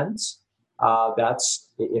as friends. That's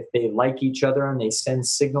if they like each other and they send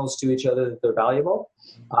signals to each other that they're valuable.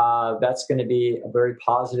 That's going to be a very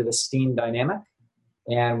positive esteem dynamic.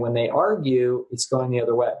 And when they argue, it's going the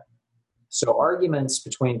other way. So arguments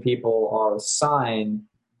between people are a sign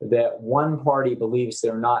that one party believes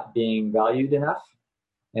they're not being valued enough.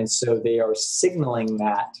 And so they are signaling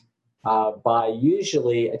that by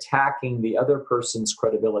usually attacking the other person's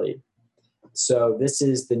credibility. So this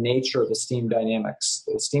is the nature of esteem dynamics.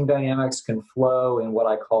 The esteem dynamics can flow in what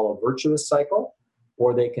I call a virtuous cycle,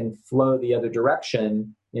 or they can flow the other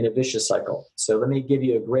direction in a vicious cycle. So let me give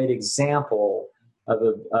you a great example of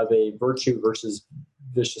a virtue versus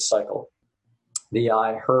vicious cycle.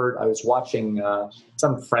 I was watching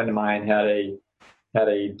some friend of mine had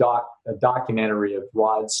a documentary of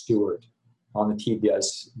Rod Stewart on the TV. I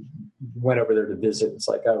went over there to visit. It's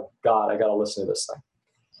like, oh God, I got to listen to this thing.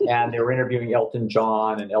 And they were interviewing Elton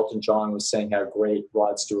John, and Elton John was saying how great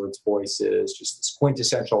Rod Stewart's voice is, just this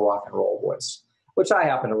quintessential rock and roll voice, which I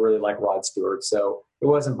happen to really like Rod Stewart, so it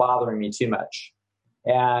wasn't bothering me too much.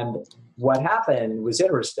 And what happened was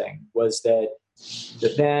interesting, was that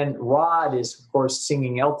then Rod is, of course,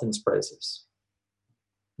 singing Elton's praises.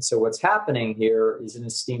 So what's happening here is an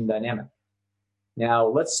esteem dynamic. Now,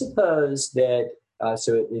 let's suppose that,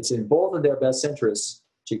 so it's in both of their best interests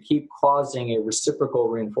to keep causing a reciprocal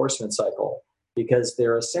reinforcement cycle, because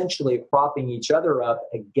they're essentially propping each other up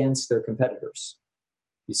against their competitors.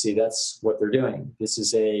 You see, that's what they're doing. This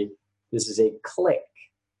is a clique,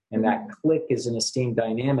 and that clique is an esteem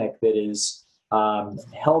dynamic that is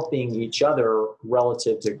helping each other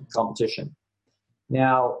relative to competition.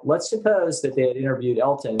 Now, let's suppose that they had interviewed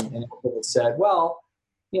Elton, and Elton had said, well,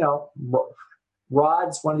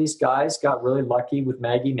 Rod's one of these guys, got really lucky with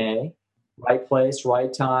Maggie May, right place,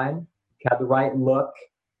 right time, had the right look.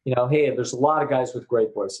 Hey, there's a lot of guys with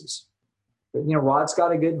great voices. But, Rod's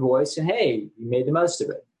got a good voice, and hey, you made the most of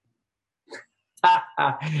it.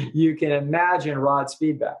 You can imagine Rod's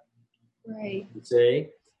feedback. Right. You see?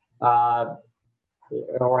 Or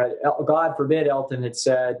God forbid Elton had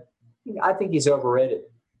said, I think he's overrated.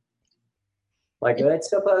 Like, let's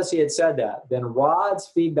suppose he had said that. Then Rod's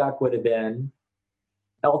feedback would have been,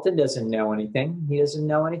 Elton doesn't know anything. He doesn't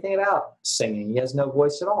know anything about singing. He has no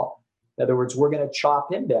voice at all. In other words, we're going to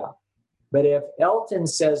chop him down. But if Elton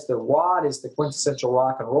says that Rod is the quintessential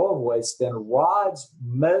rock and roll voice, then Rod's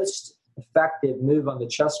most effective move on the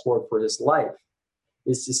chessboard for his life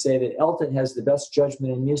is to say that Elton has the best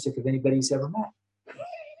judgment in music of anybody he's ever met.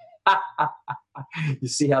 You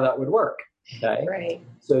see how that would work, okay? Right.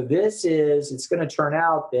 So it's going to turn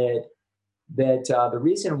out that the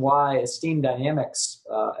reason why esteem dynamics,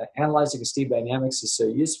 analyzing esteem dynamics is so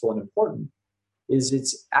useful and important is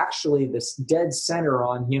it's actually this dead center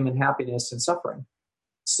on human happiness and suffering.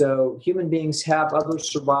 So human beings have other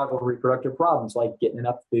survival and reproductive problems like getting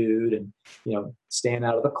enough food and, staying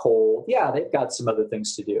out of the cold. Yeah, they've got some other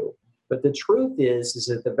things to do. But the truth is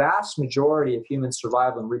that the vast majority of human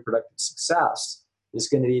survival and reproductive success is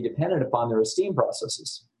going to be dependent upon their esteem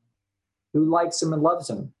processes. Who likes them and loves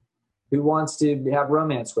them? Who wants to have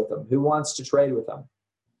romance with them? Who wants to trade with them?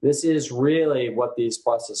 This is really what these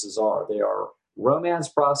processes are. They are romance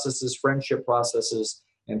processes, friendship processes,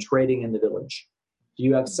 and trading in the village. Do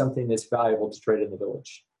you have something that's valuable to trade in the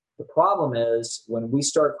village? The problem is when we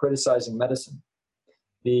start criticizing medicine,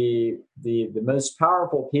 the most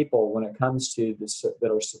powerful people when it comes to this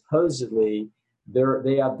that are supposedly,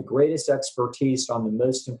 they have the greatest expertise on the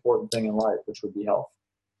most important thing in life, which would be health.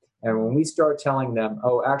 And when we start telling them,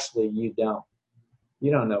 oh, actually, you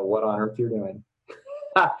don't know what on earth you're doing.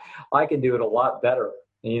 I can do it a lot better.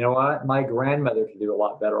 And you know what? My grandmother could do a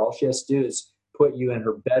lot better. All she has to do is put you in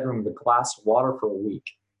her bedroom with a glass of water for a week.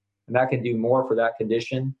 And that can do more for that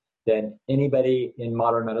condition than anybody in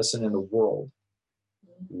modern medicine in the world.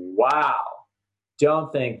 Wow.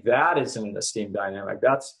 Don't think that isn't an esteem dynamic.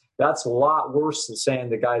 That's a lot worse than saying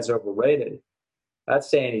the guy's overrated.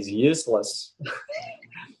 That's saying he's useless,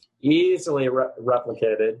 easily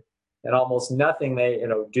replicated, and almost nothing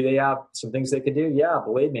do they have some things they could do? Yeah,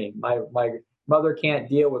 believe me, my mother can't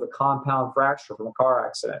deal with a compound fracture from a car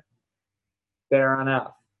accident. Fair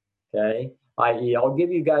enough. Okay. I.e., I'll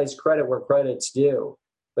give you guys credit where credit's due,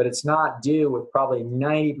 but it's not due with probably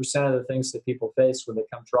 90% of the things that people face when they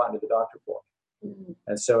come trotting to the doctor for. Mm-hmm.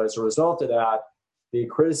 And so as a result of that, the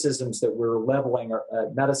criticisms that we're leveling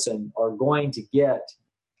at medicine are going to get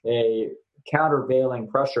a countervailing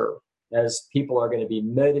pressure as people are going to be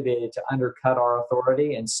motivated to undercut our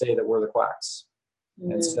authority and say that we're the quacks.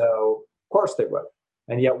 Mm-hmm. And so, of course they would.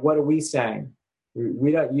 And yet, what are we saying?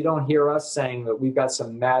 You don't hear us saying that we've got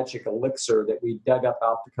some magic elixir that we dug up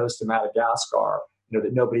off the coast of Madagascar,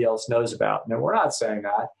 that nobody else knows about. No, we're not saying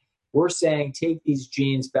that. We're saying take these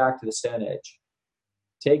genes back to the Stone Age.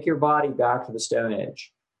 Take your body back to the Stone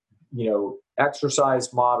Age.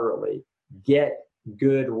 Exercise moderately. Get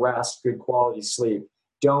good rest, good quality sleep.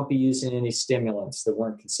 Don't be using any stimulants that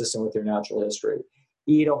weren't consistent with your natural history.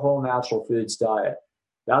 Eat a whole natural foods diet.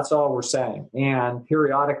 That's all we're saying. And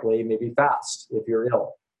periodically, maybe fast if you're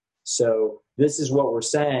ill. So this is what we're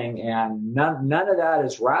saying. And none of that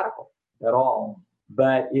is radical at all.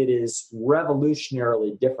 But it is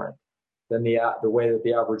revolutionarily different than the way that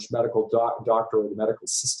the average medical doctor or the medical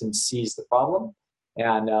system sees the problem.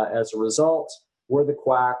 And as a result, we're the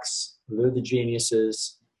quacks. They're the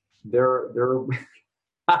geniuses. They're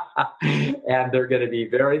and they're going to be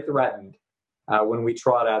very threatened when we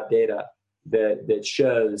trot out data that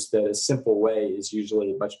shows that a simple way is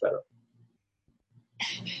usually much better.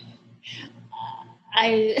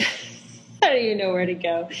 I don't even know where to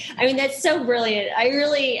go. I mean, that's so brilliant.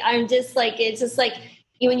 I'm just like, it's just like,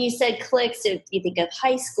 when you said clicks, you think of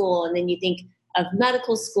high school, and then you think of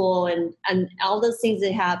medical school and all those things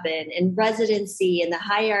that happen, and residency and the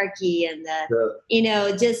hierarchy and the,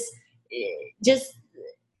 sure. just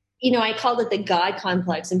I called it the God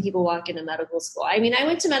complex when people walk into medical school. I mean, I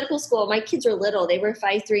went to medical school. My kids were little. They were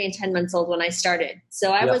 5, 3, and 10 months old when I started.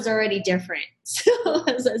 So I was already different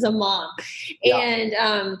as a mom. Yeah. And,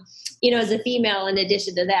 as a female in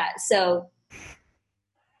addition to that. So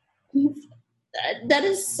that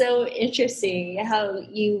is so interesting how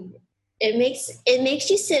it makes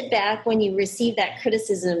you sit back when you receive that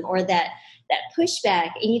criticism or that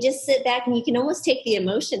pushback, and you just sit back and you can almost take the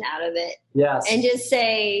emotion out of it. Yes. And just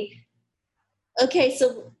say, okay,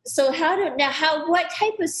 so what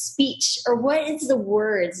type of speech, or what is the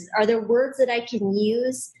words? Are there words that I can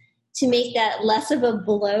use to make that less of a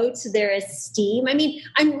blow to their esteem? I mean,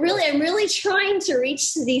 I'm really trying to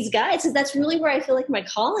reach to these guys, because that's really where I feel like my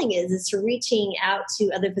calling is to reaching out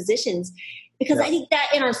to other physicians. Because I think that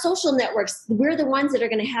in our social networks, we're the ones that are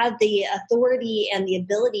going to have the authority and the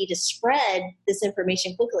ability to spread this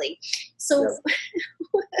information quickly. So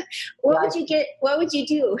what would you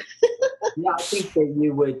do? Yeah, I think that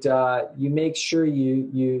you would, you make sure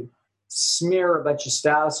you smear a bunch of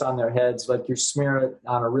status on their heads like you smear it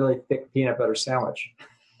on a really thick peanut butter sandwich.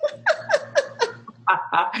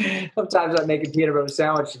 Sometimes I make a peanut butter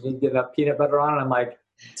sandwich and you get enough peanut butter on it. I'm like,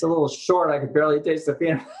 it's a little short. I can barely taste the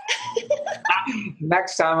peanut.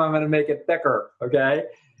 Next time I'm going to make it thicker. Okay.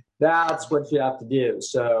 That's what you have to do.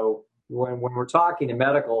 So when we're talking to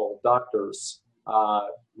medical doctors,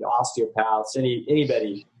 osteopaths,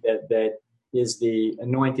 anybody that is the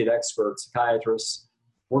anointed expert, psychiatrists,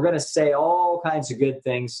 we're going to say all kinds of good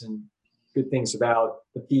things about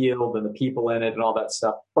the field and the people in it and all that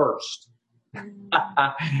stuff first.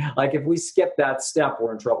 Like if we skip that step,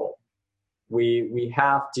 we're in trouble. We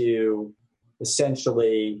have to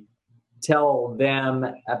essentially tell them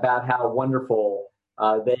about how wonderful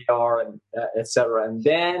they are, and et cetera. And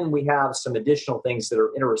then we have some additional things that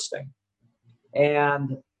are interesting.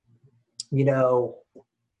 And,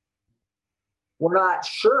 we're not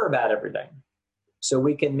sure about everything. So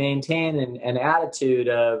we can maintain an attitude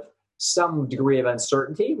of some degree of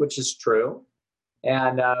uncertainty, which is true.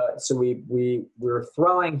 And so we're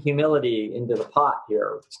throwing humility into the pot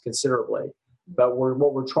here considerably. But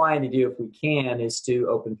what we're trying to do, if we can, is to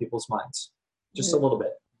open people's minds just a little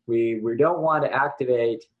bit. We don't want to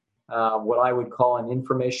activate what I would call an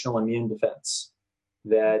informational immune defense,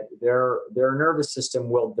 that their nervous system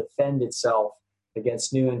will defend itself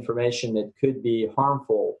against new information that could be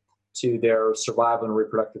harmful to their survival and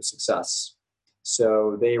reproductive success.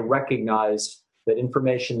 So they recognize that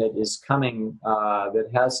information that is coming that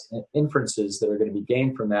has inferences that are going to be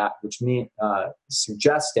gained from that, which mean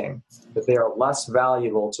suggesting that they are less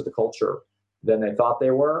valuable to the culture than they thought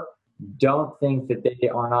they were, don't think that they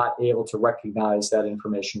are not able to recognize that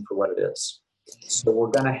information for what it is. So we're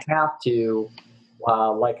going to have to,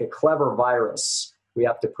 like a clever virus, we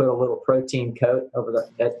have to put a little protein coat over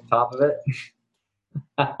at the top of it.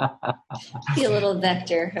 Be a little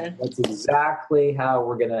vector. Huh? That's exactly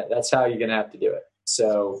how that's how you're gonna have to do it.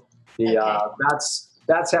 So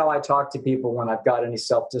that's how I talk to people when I've got any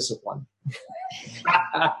self-discipline.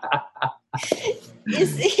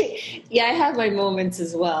 Yeah, I have my moments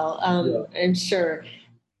as well. I'm sure.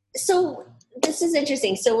 So this is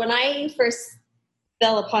interesting. So when I first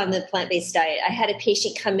fell upon the plant-based diet, I had a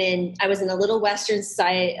patient come in. I was in a little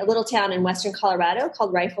a little town in western Colorado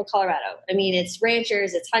called Rifle, Colorado. I mean, it's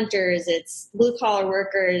ranchers, it's hunters, it's blue-collar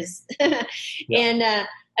workers. Yeah. And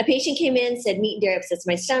a patient came in, said, meat and dairy upsets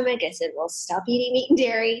my stomach. I said, well, stop eating meat and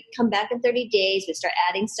dairy. Come back in 30 days. We start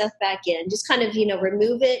adding stuff back in. Just kind of,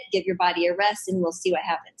 remove it, give your body a rest, and we'll see what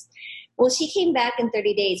happens. Well, she came back in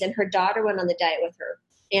 30 days, and her daughter went on the diet with her.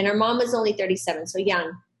 And her mom was only 37, so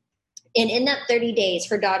young. And in that 30 days,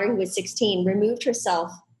 her daughter, who was 16, removed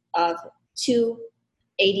herself of 2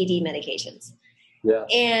 ADD medications. Yeah.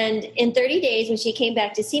 And in 30 days, when she came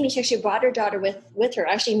back to see me, she actually brought her daughter with her.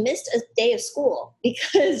 I actually missed a day of school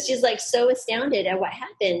because she's like so astounded at what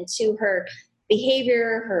happened to her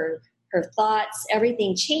behavior, her thoughts,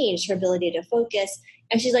 everything changed, her ability to focus.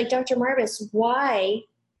 And she's like, Dr. Marbas, why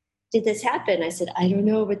did this happen? I said, I don't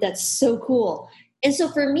know, but that's so cool. And so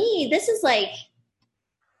for me, this is like,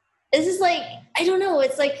 I don't know.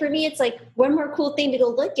 It's like, for me, it's like one more cool thing to go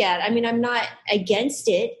look at. I mean, I'm not against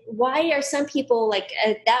it. Why are some people like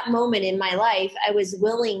at that moment in my life, I was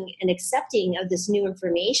willing and accepting of this new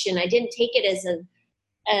information. I didn't take it as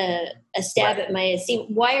a stab at my esteem.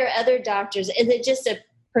 Why are other doctors? Is it just a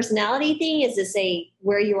personality thing? Is this a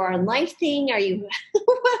where you are in life thing? Are you,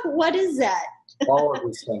 what is that? All of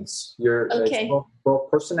these things. Okay. Both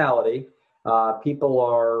personality.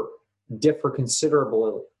 People differ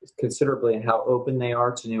considerably in how open they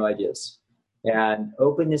are to new ideas. And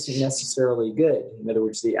openness isn't necessarily good. In other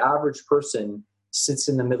words, the average person sits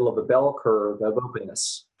in the middle of a bell curve of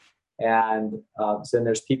openness. And then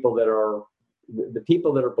there's people that are, the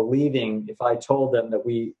people that are believing, if I told them that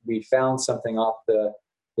we found something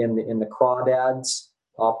in the crawdads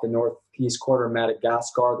off the northeast corner of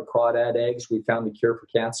Madagascar, the crawdad eggs, we found the cure for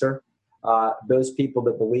cancer. Those people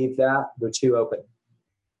that believe that, they're too open.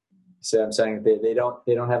 So I'm saying they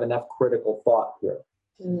don't have enough critical thought here.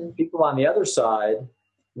 Mm. People on the other side,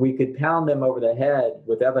 we could pound them over the head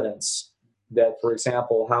with evidence that, for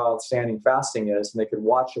example, how outstanding fasting is, and they could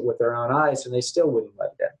watch it with their own eyes, and they still wouldn't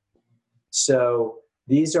let it in. So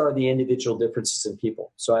these are the individual differences in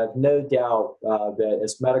people. So I have no doubt that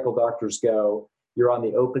as medical doctors go, you're on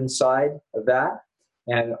the open side of that.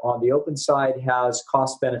 And on the open side has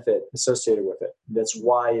cost benefit associated with it. That's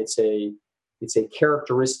why it's a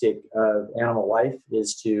characteristic of animal life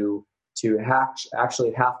is to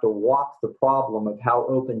actually have to walk the problem of how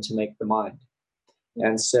open to make the mind.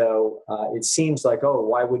 And so it seems like, oh,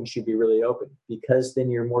 why wouldn't you be really open? Because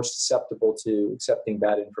then you're more susceptible to accepting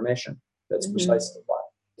bad information. That's precisely why.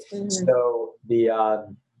 Mm-hmm.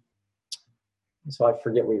 So I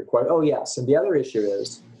forget what your question. Oh, yes. And the other issue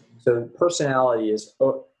is, so personality is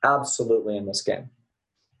absolutely in this game.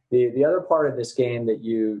 The other part of this game that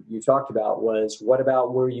you talked about was, what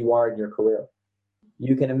about where you are in your career?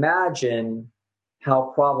 You can imagine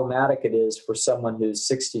how problematic it is for someone who's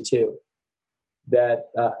 62, that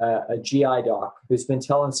a GI doc who's been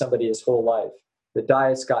telling somebody his whole life, the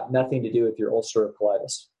diet's got nothing to do with your ulcerative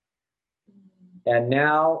colitis. And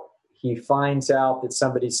now he finds out that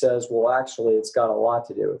somebody says, well, actually, it's got a lot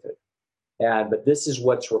to do with it. But this is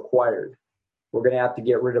what's required. We're going to have to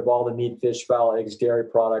get rid of all the meat, fish, fowl, eggs, dairy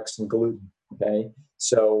products, and gluten. Okay,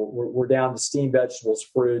 so we're down to steamed vegetables,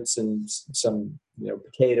 fruits, and some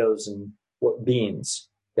potatoes and beans.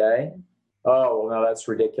 Okay. Oh, well, no, that's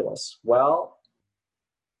ridiculous. Well,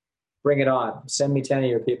 bring it on. Send me 10 of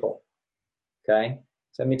your people. Okay,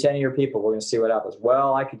 send me 10 of your people. We're going to see what happens.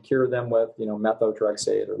 Well, I could cure them with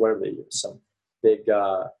methotrexate or whatever they use. Some big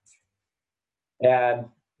and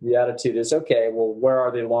the attitude is, okay, well, where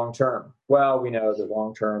are they long term? Well, we know that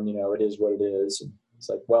long term, it is what it is. And it's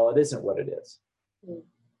like, well, it isn't what it is. Mm.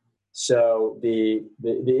 So the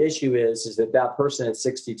issue is that person at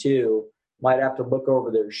 62 might have to look over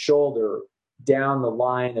their shoulder down the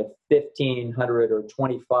line of 1,500 or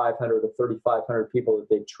 2,500 or 3,500 people that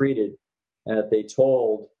they've treated, and that they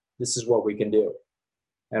told, this is what we can do,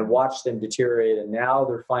 and watch them deteriorate. And now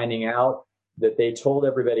they're finding out that they told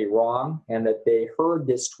everybody wrong and that they heard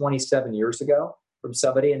this 27 years ago from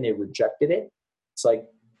somebody and they rejected it. It's like,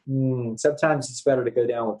 sometimes it's better to go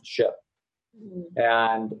down with the ship.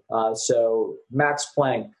 And so Max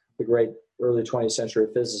Planck, the great early 20th century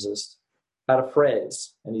physicist, had a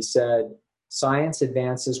phrase, and he said, "Science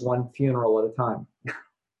advances one funeral at a time."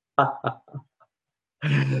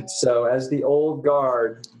 So as the old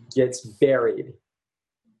guard gets buried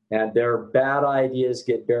and their bad ideas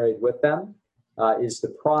get buried with them, is the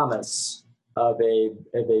promise of a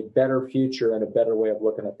better future and a better way of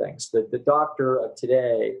looking at things. The doctor of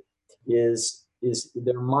today is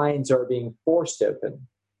their minds are being forced open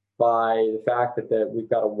by the fact that we've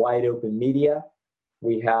got a wide open media.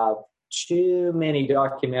 We have too many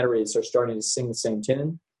documentaries that are starting to sing the same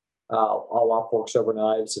tune, a la Forks Over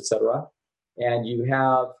Knives, etc. And you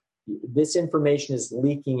have this information is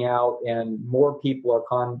leaking out, and more people are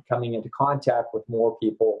coming into contact with more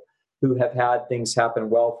people who have had things happen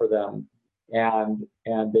well for them, and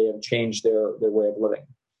they have changed their way of living.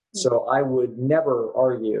 So I would never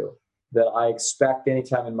argue that I expect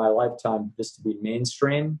anytime in my lifetime this to be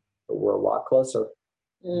mainstream, but we're a lot closer.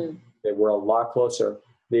 We're a lot closer.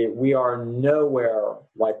 We are nowhere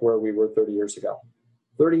like where we were 30 years ago.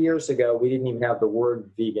 30 years ago, we didn't even have the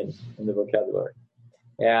word vegan in the vocabulary.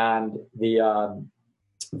 And the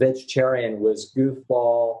vegetarian was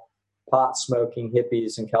goofball, pot-smoking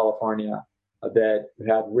hippies in California that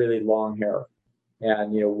had really long hair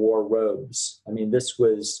and, wore robes. I mean, this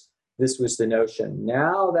was the notion.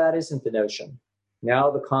 Now that isn't the notion.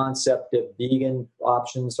 Now the concept of vegan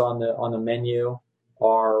options on the menu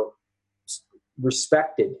are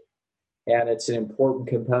respected, and it's an important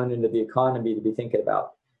component of the economy to be thinking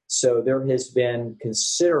about. So there has been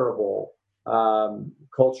considerable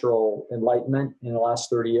cultural enlightenment in the last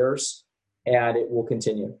 30 years, and it will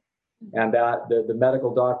continue. And that the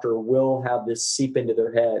medical doctor will have this seep into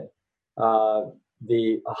their head.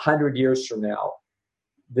 100 years from now,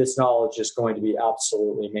 this knowledge is going to be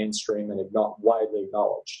absolutely mainstream and not widely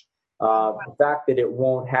acknowledged. The fact that it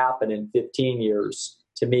won't happen in 15 years,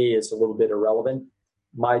 to me, is a little bit irrelevant.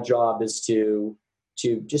 My job is to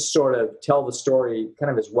just sort of tell the story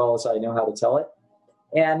kind of as well as I know how to tell it,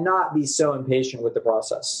 and not be so impatient with the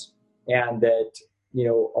process. And that,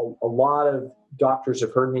 a lot of doctors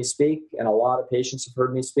have heard me speak, and a lot of patients have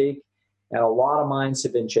heard me speak, and a lot of minds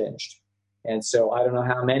have been changed. And so I don't know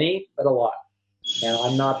how many, but a lot. And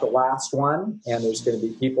I'm not the last one. And there's going to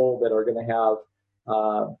be people that are going to have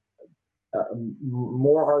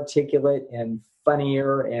more articulate and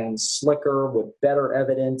funnier and slicker with better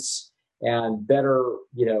evidence and better,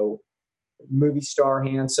 movie star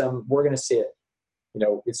handsome. We're going to see it.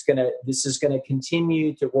 This is going to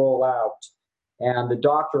continue to roll out. And the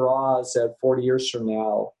Dr. Oz of 40 years from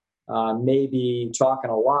now may be talking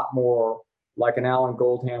a lot more like an Alan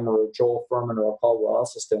Goldhammer or Joel Furman or a Caldwell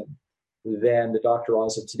Esselstyn than the Dr.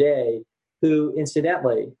 Oz of today, who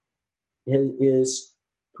incidentally is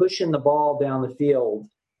pushing the ball down the field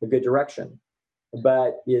a good direction,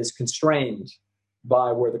 but is constrained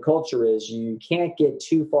by where the culture is. You can't get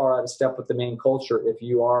too far out of step with the main culture if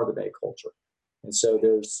you are the main culture. And so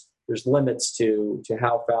there's limits to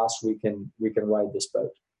how fast we can ride this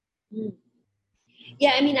boat.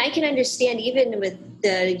 Yeah, I mean, I can understand even with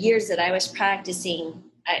the years that I was practicing,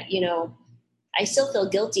 I still feel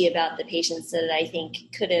guilty about the patients that I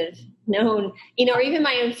think could have known, or even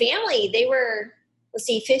my own family. They were,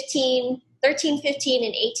 13, 15,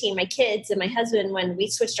 and 18, my kids and my husband, when we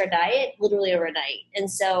switched our diet literally overnight. And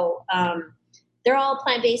so they're all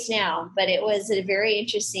plant-based now, but it was a very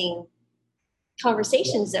interesting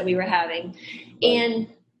conversations that we were having. And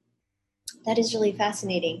that is really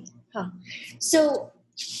fascinating. So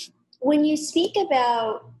when you speak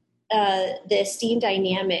about the esteem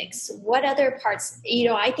dynamics, what other parts,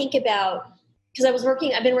 I think about, because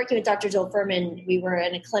I've been working with Dr. Joel Furman. We were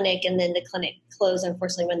in a clinic, and then the clinic closed,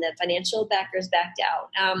 unfortunately, when the financial backers backed out.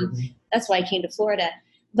 That's why I came to Florida.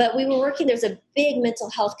 But we were working, there's a big mental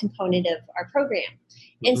health component of our program.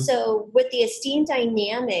 And so with the esteem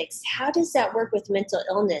dynamics, how does that work with mental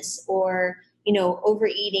illness or,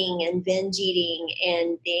 overeating and binge eating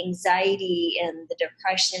and the anxiety and the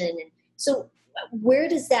depression? And so where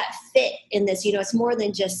does that fit in this? It's more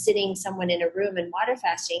than just sitting someone in a room and water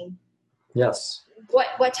fasting. Yes.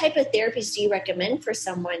 What type of therapies do you recommend for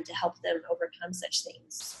someone to help them overcome such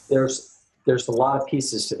things? There's a lot of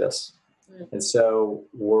pieces to this. And so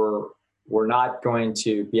we're not going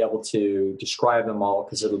to be able to describe them all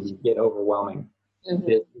because it'll get overwhelming.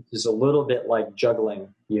 It is a little bit like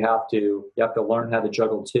juggling. You have to learn how to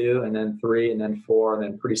juggle 2 and then 3 and then 4, and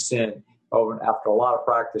then pretty soon, after a lot of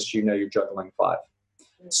practice, you're juggling 5.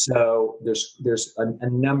 So there's a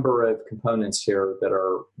number of components here that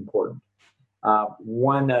are important.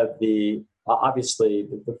 One of the obviously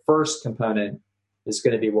the first component is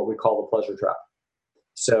going to be what we call the pleasure trap.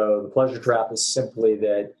 So the pleasure trap is simply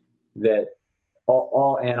that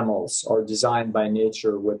all animals are designed by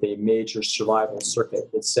nature with a major survival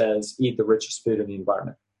circuit that says eat the richest food in the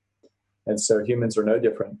environment. And so humans are no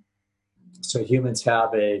different. So humans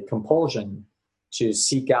have a compulsion to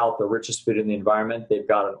seek out the richest food in the environment. They've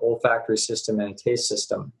got an olfactory system and a taste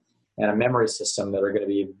system and a memory system that are going to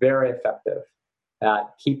be very effective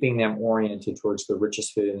at keeping them oriented towards the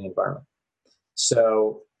richest food in the environment.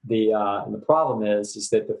 So the problem is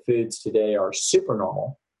that the foods today are super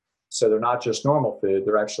normal. So they're not just normal food,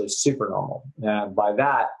 they're actually super normal. And by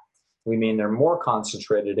that, we mean they're more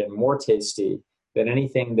concentrated and more tasty than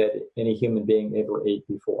anything that any human being ever ate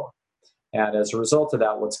before. And as a result of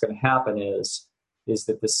that, what's going to happen is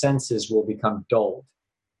that the senses will become dulled.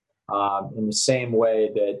 In the same way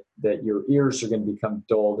that your ears are going to become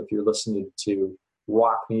dulled if you're listening to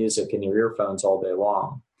rock music in your earphones all day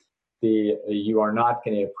long. You are not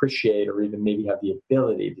going to appreciate or even maybe have the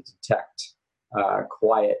ability to detect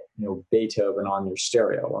quiet, Beethoven on your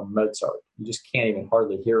stereo or Mozart. You just can't even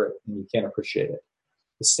hardly hear it, and you can't appreciate it.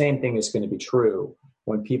 The same thing is going to be true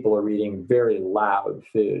when people are eating very loud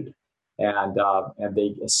food, and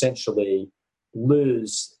they essentially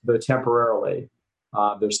lose, though temporarily,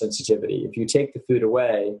 their sensitivity. If you take the food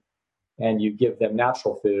away and you give them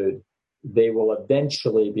natural food, they will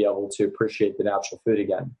eventually be able to appreciate the natural food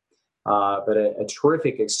again. But a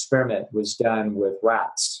terrific experiment was done with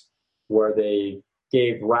rats, where they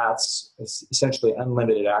gave rats essentially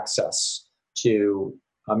unlimited access to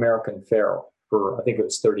American fare for, I think it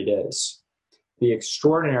was 30 days. The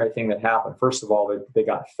extraordinary thing that happened, first of all, they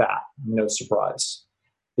got fat, no surprise.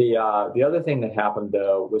 The other thing that happened,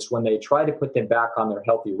 though, was when they tried to put them back on their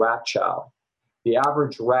healthy rat chow, the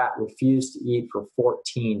average rat refused to eat for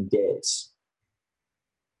 14 days.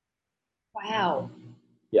 Wow.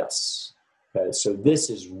 Yes. Okay, so this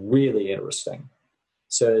is really interesting.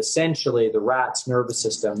 So essentially, the rat's nervous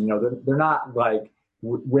system, they're not like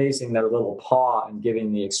raising their little paw and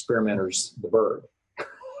giving the experimenters the bird.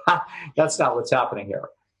 That's not what's happening here.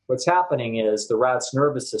 What's happening is the rat's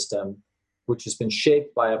nervous system, which has been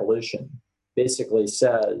shaped by evolution, basically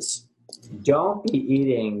says, don't be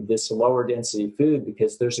eating this lower density food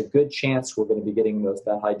because there's a good chance we're going to be getting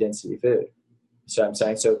that high density food. So I'm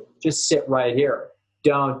saying, so just sit right here.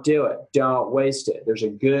 Don't do it. Don't waste it. There's a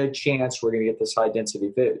good chance we're going to get this high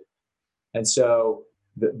density food. And so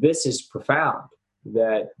this is profound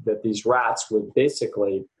that these rats would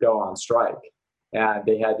basically go on strike, and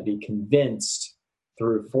they had to be convinced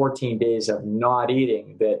through 14 days of not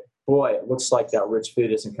eating that, boy, it looks like that rich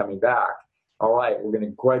food isn't coming back. All right, we're going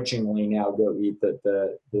to grudgingly now go eat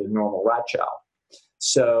the normal rat chow.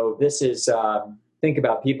 So this is, think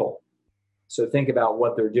about people. So think about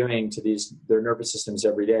what they're doing to their nervous systems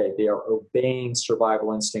every day. They are obeying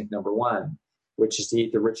survival instinct number one, which is to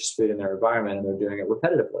eat the richest food in their environment, and they're doing it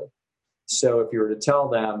repetitively. So if you were to tell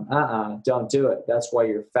them, don't do it, that's why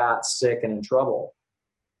you're fat, sick, and in trouble,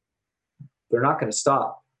 they're not going to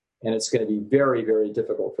stop. And it's going to be very, very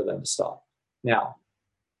difficult for them to stop. Now,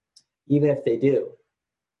 even if they do,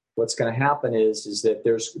 what's going to happen is that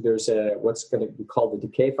there's what's going to be called the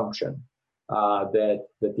decay function. That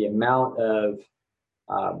the amount of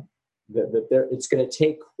it's going to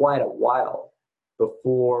take quite a while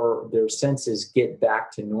before their senses get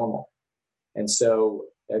back to normal. And so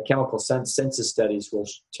chemical senses studies will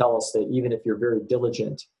tell us that even if you're very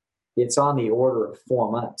diligent, it's on the order of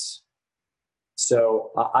 4 months.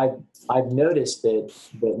 So I've noticed that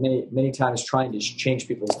many times trying to change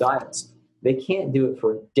people's diets, they can't do it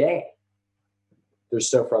for a day. They're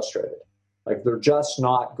so frustrated. Like they're just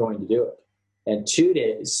not going to do it. And 2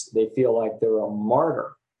 days, they feel like they're a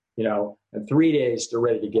martyr, and 3 days, they're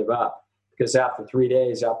ready to give up. Because after 3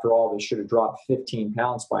 days, after all, they should have dropped 15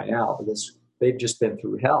 pounds by now because they've just been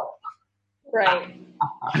through hell. Right.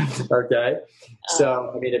 Okay.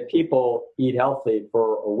 So, if people eat healthy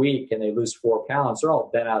for a week and they lose 4 pounds, they're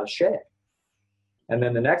all bent out of shape. And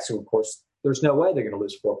then the next, of course, there's no way they're going to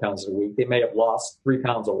lose 4 pounds in a week. They may have lost 3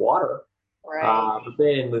 pounds of water. Right. But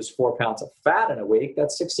they didn't lose 4 pounds of fat in a week.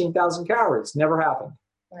 That's 16,000 calories. Never happened.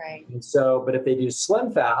 Right. And so, but if they do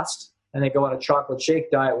Slim Fast and they go on a chocolate shake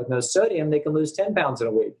diet with no sodium, they can lose 10 pounds in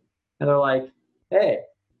a week. And they're like, hey,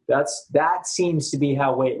 that seems to be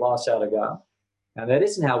how weight loss ought to go. And that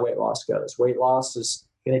isn't how weight loss goes. Weight loss is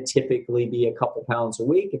going to typically be a couple pounds a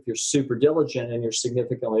week if you're super diligent and you're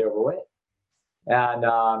significantly overweight.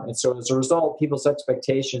 And so as a result, people's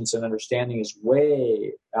expectations and understanding is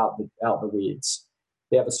way out the weeds.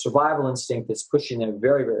 They have a survival instinct that's pushing them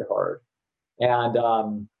very, very hard.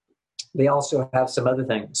 And they also have some other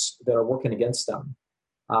things that are working against them.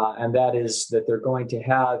 And that is that they're going to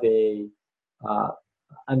have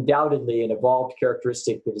undoubtedly an evolved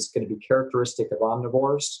characteristic that is going to be characteristic of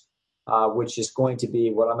omnivores, which is going to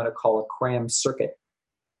be what I'm going to call a crammed circuit.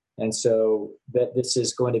 And so that this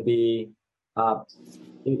is going to be,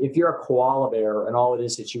 if you're a koala bear and all it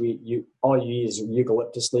is that you eat, all you eat is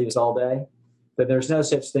eucalyptus leaves all day, then there's no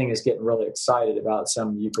such thing as getting really excited about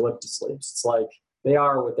some eucalyptus leaves. It's like they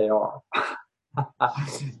are what they are.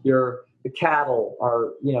 The cattle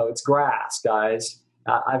are, it's grass, guys.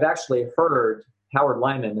 I've actually heard Howard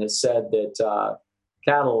Lyman has said that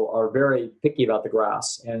cattle are very picky about the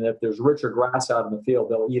grass, and if there's richer grass out in the field,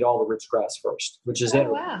 they'll eat all the rich grass first, which is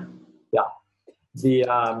interesting. Wow.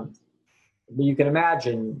 Yeah. You can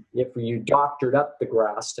imagine if you doctored up the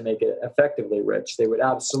grass to make it effectively rich, they would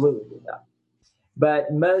absolutely do that.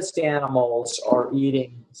 But most animals are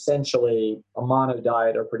eating essentially a mono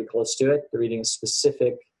diet or pretty close to it. They're eating a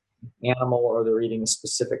specific animal or they're eating a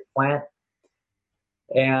specific plant.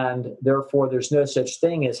 And therefore, there's no such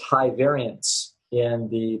thing as high variance in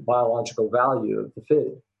the biological value of the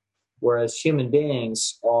food. Whereas human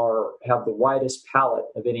beings have the widest palate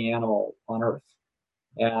of any animal on Earth.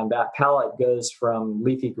 And that palate goes from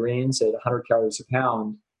leafy greens at 100 calories a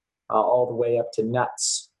pound all the way up to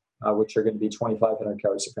nuts, which are going to be 2,500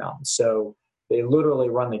 calories a pound. So they literally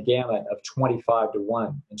run the gamut of 25 to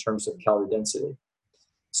 1 in terms of calorie density.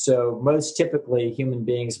 So most typically, human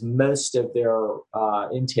beings, most of their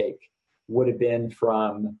intake would have been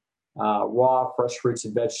from raw, fresh fruits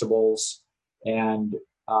and vegetables and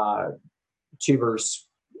tubers,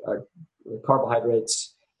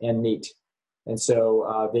 carbohydrates, and meat. And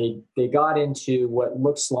so they got into what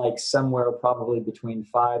looks like somewhere probably between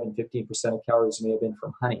 5 and 15% of calories may have been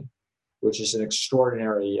from honey, which is an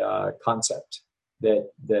extraordinary concept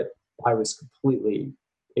that I was completely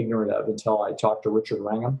ignorant of until I talked to Richard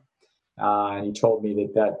Wrangham, and he told me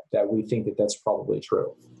that we think that that's probably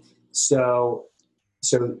true. So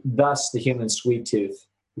thus the human sweet tooth,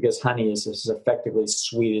 because honey is as effectively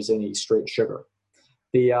sweet as any straight sugar.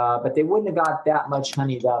 But they wouldn't have got that much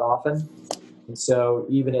honey that often. And so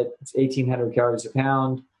even at 1,800 calories a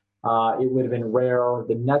pound, it would have been rare.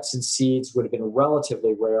 The nuts and seeds would have been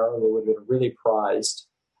relatively rare. They would have been really prized.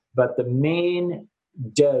 But the main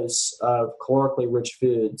dose of calorically rich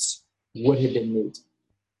foods would have been meat.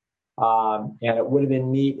 And it would have been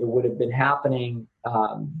meat. It would have been happening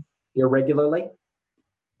irregularly.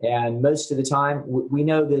 And most of the time, we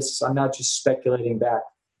know this. I'm not just speculating back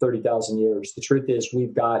 30,000 years. The truth is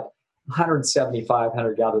we've got 175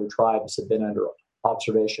 hunter-gatherer tribes have been under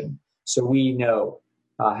observation. So we know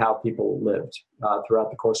how people lived throughout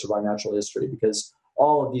the course of our natural history, because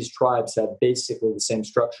all of these tribes have basically the same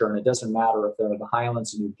structure, and it doesn't matter if they're in the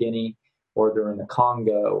highlands of New Guinea or they're in the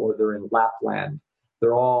Congo or they're in Lapland.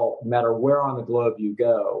 They're all, no matter where on the globe you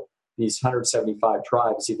go, these 175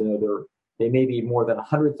 tribes, even though they may be more than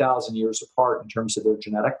 100,000 years apart in terms of their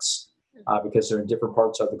genetics, because they're in different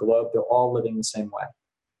parts of the globe, they're all living the same way,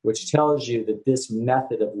 which tells you that this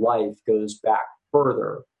method of life goes back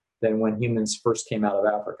further than when humans first came out of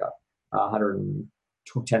Africa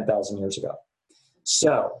 110,000 years ago.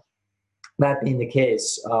 So that being the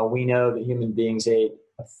case, we know that human beings ate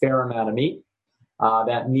a fair amount of meat.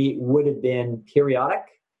 That meat would have been periodic,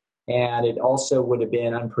 and it also would have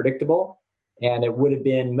been unpredictable, and it would have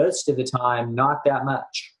been most of the time not that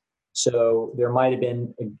much. So there might have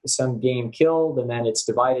been some game killed, and then it's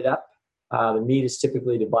divided up. The meat is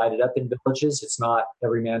typically divided up in villages. It's not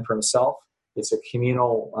every man for himself. It's a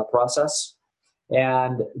communal process.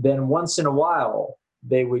 And then once in a while,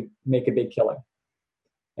 they would make a big killing.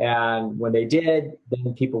 And when they did,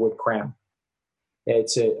 then people would cram.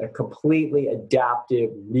 It's a completely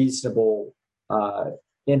adaptive, reasonable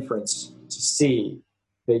inference to see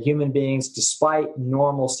that human beings, despite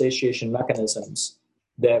normal satiation mechanisms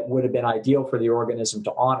that would have been ideal for the organism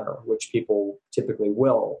to honor, which people typically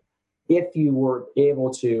will, if you were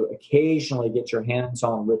able to occasionally get your hands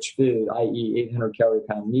on rich food, i.e. 800 calorie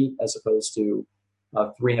pound meat as opposed to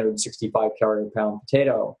 365 calorie pound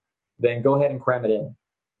potato, then go ahead and cram it in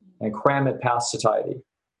and cram it past satiety.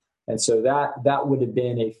 And so that would have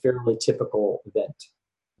been a fairly typical event.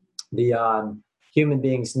 The human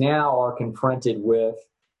beings now are confronted with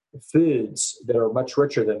foods that are much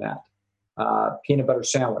richer than that. Peanut butter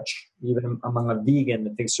sandwich, even among a vegan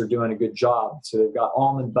that thinks they're doing a good job. So they've got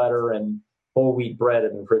almond butter and whole wheat bread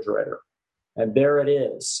in the refrigerator. And there it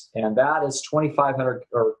is. And that is 2,500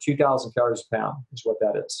 or 2,000 calories a pound is what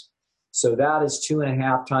that is. So that is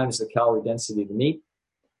 2.5 times the calorie density of the meat.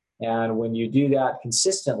 And when you do that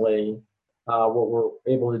consistently, what we're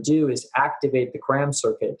able to do is activate the cram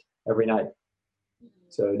circuit every night.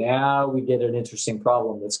 So now we get an interesting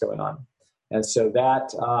problem that's going on. And so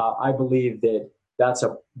that I believe that's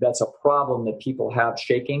a problem that people have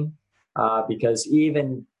shaking, because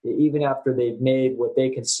even after they've made what they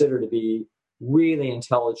consider to be really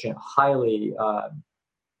intelligent, highly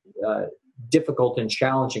difficult and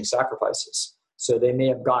challenging sacrifices. So they may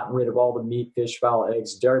have gotten rid of all the meat, fish, fowl,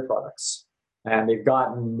 eggs, dairy products, and they've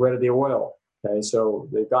gotten rid of the oil. Okay, so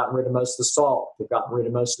they've gotten rid of most of the salt. They've gotten rid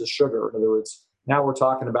of most of the sugar. In other words, now we're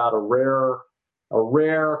talking about a rare,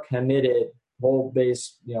 committed, whole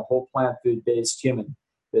plant food based human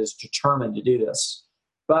that is determined to do this.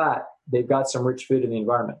 But they've got some rich food in the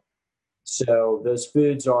environment. So those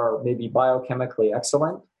foods are maybe biochemically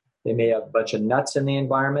excellent. They may have a bunch of nuts in the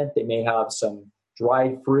environment. They may have some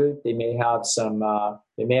dried fruit. They may have some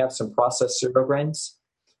processed cereal grains.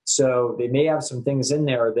 So they may have some things in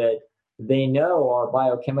there that they know are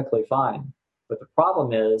biochemically fine. But the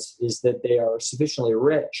problem is that they are sufficiently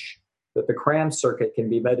rich that the cram circuit can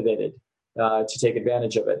be motivated to take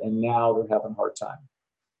advantage of it. And now they're having a hard time.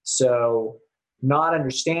 So not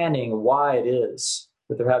understanding why it is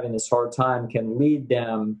that they're having this hard time can lead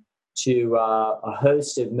them to a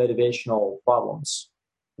host of motivational problems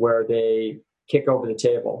where they kick over the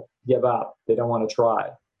table, give up, they don't want to try.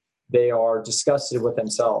 They are disgusted with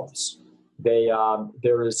themselves.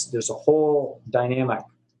 There's a whole dynamic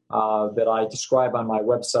that I describe on my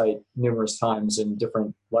website numerous times in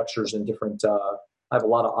different lectures and different. I have a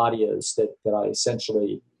lot of audios that I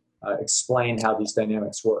essentially explain how these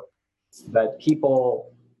dynamics work. That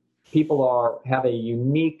people have a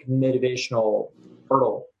unique motivational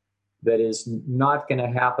hurdle that is not going to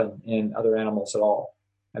happen in other animals at all,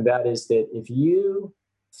 and that is that if you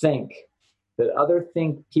think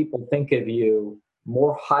that people think of you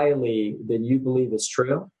more highly than you believe is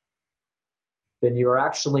true, then you are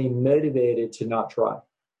actually motivated to not try.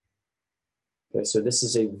 Okay, so this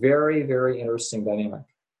is a very, very interesting dynamic.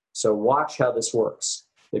 So watch how this works.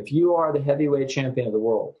 If you are the heavyweight champion of the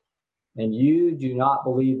world and you do not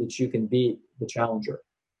believe that you can beat the challenger,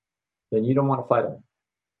 then you don't want to fight him.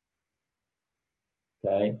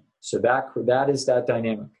 Okay, so that is that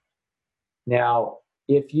dynamic. Now,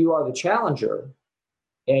 if you are the challenger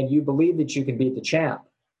and you believe that you can beat the champ,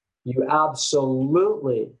 you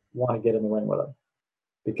absolutely want to get in the ring with him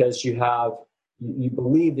because you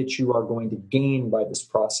believe that you are going to gain by this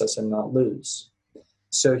process and not lose.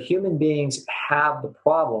 So human beings have the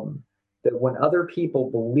problem that when other people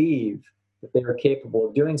believe that they are capable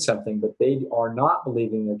of doing something, but they are not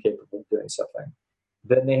believing they're capable of doing something,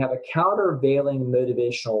 then they have a countervailing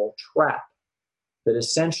motivational trap that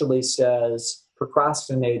essentially says,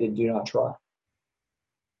 procrastinate and do not try.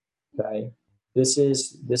 Okay? This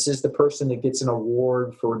is the person that gets an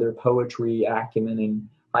award for their poetry acumen in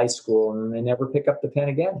high school and they never pick up the pen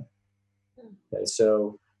again. Okay,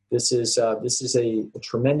 so this is a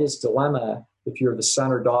tremendous dilemma if you're the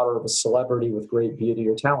son or daughter of a celebrity with great beauty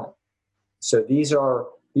or talent. So these are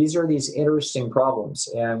these interesting problems,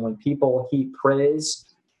 and when people heap praise,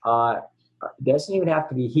 it doesn't even have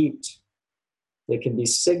to be heaped. It can be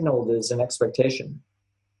signaled as an expectation.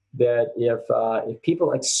 That if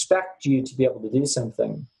people expect you to be able to do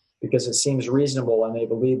something because it seems reasonable and they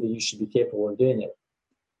believe that you should be capable of doing it,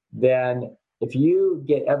 then if you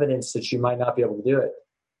get evidence that you might not be able to do it,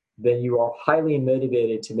 then you are highly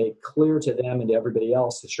motivated to make clear to them and to everybody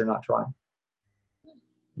else that you're not trying.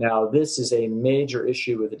 Now, this is a major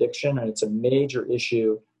issue with addiction, and it's a major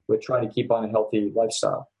issue with trying to keep on a healthy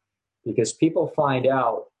lifestyle because people find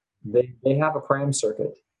out they have a cram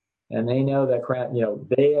circuit. And they know that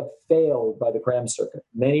they have failed by the cram circuit.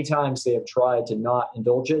 Many times they have tried to not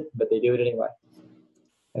indulge it, but they do it anyway.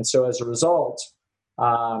 And so as a result,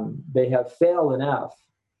 they have failed enough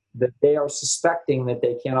that they are suspecting that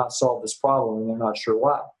they cannot solve this problem and they're not sure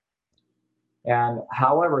why. And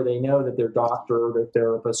however, they know that their doctor or their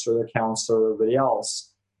therapist or their counselor or everybody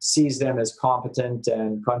else sees them as competent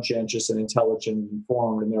and conscientious and intelligent and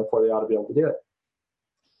informed, and therefore they ought to be able to do it.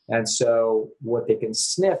 And so what they can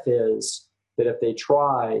sniff is that if they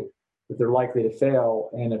try, that they're likely to fail.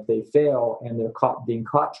 And if they fail and they're being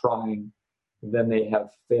caught trying, then they have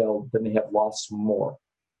failed, then they have lost more.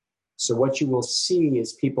 So what you will see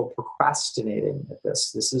is people procrastinating at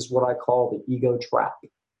this. This is what I call the ego trap.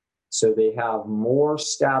 So they have more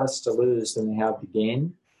status to lose than they have to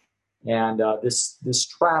gain. And this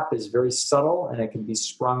trap is very subtle, and it can be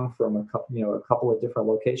sprung from a couple of different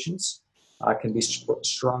locations. Can be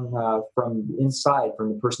strung from inside,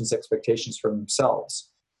 from the person's expectations from themselves.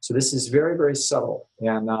 So this is very, very subtle.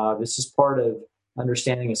 And this is part of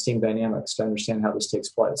understanding esteem dynamics to understand how this takes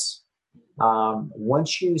place.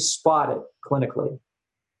 Once you spot it clinically,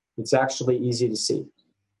 it's actually easy to see.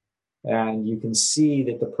 And you can see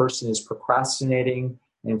that the person is procrastinating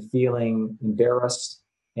and feeling embarrassed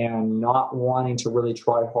and not wanting to really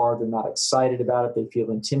try hard. They're not excited about it. They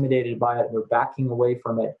feel intimidated by it. They're backing away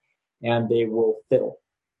from it, and they will fiddle.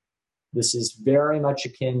 This is very much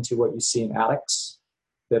akin to what you see in addicts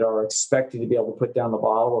that are expected to be able to put down the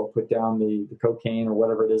bottle or put down the cocaine or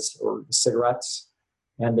whatever it is, or the cigarettes,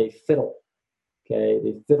 and they fiddle. Okay,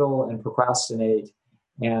 they fiddle and procrastinate,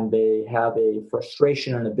 and they have a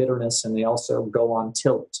frustration and a bitterness, and they also go on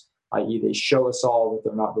tilt, i.e. they show us all that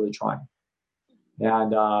they're not really trying.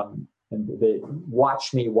 And they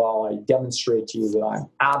watch me while I demonstrate to you that I'm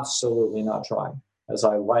absolutely not trying as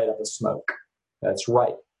I light up a smoke. That's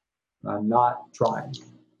right. I'm not trying. Okay?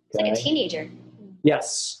 It's like a teenager.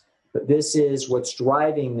 Yes. But this is what's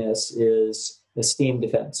driving this is esteem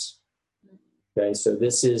defense. Okay, so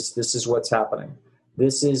this is what's happening.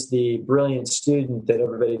 This is the brilliant student that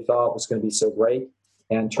everybody thought was going to be so great,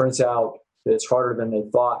 and turns out that it's harder than they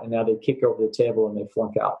thought, and now they kick over the table and they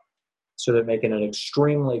flunk out. So they're making it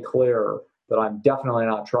extremely clear that I'm definitely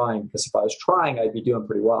not trying, because if I was trying, I'd be doing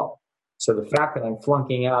pretty well. So the fact that I'm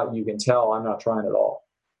flunking out, you can tell I'm not trying at all.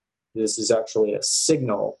 This is actually a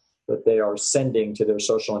signal that they are sending to their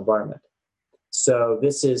social environment. So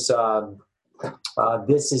this is a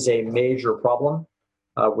major problem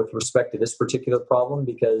with respect to this particular problem,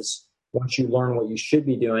 because once you learn what you should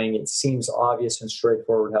be doing, it seems obvious and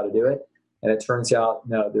straightforward how to do it. And it turns out,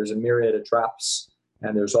 no, there's a myriad of traps,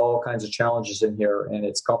 and there's all kinds of challenges in here, and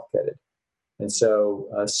it's complicated. And so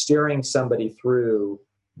steering somebody through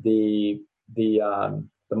the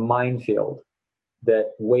minefield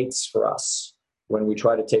that waits for us when we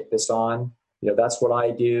try to take this on, that's what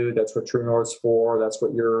I do. That's what True North's for. That's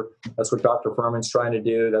what Dr. Furman's trying to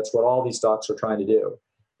do. That's what all these docs are trying to do,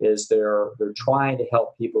 is they're trying to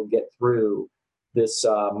help people get through this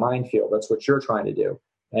minefield. That's what you're trying to do.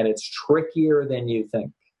 And it's trickier than you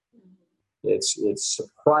think. It's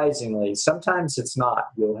surprisingly, sometimes it's not.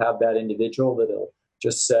 You'll have that individual that'll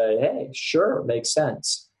just say, hey, sure, it makes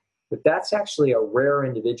sense. But that's actually a rare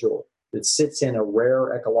individual that sits in a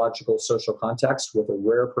rare ecological social context with a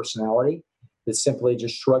rare personality that simply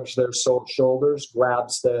just shrugs their shoulders,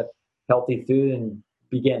 grabs the healthy food, and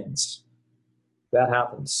begins. That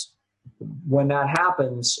happens. When that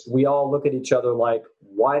happens, we all look at each other like,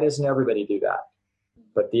 why doesn't everybody do that?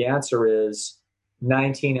 But the answer is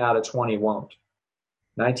 19 out of 20 won't.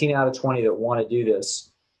 19 out of 20 that want to do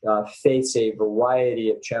this face a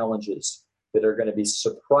variety of challenges that are going to be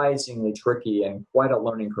surprisingly tricky and quite a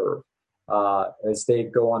learning curve as they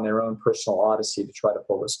go on their own personal odyssey to try to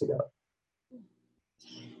pull this together.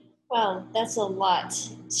 Wow, that's a lot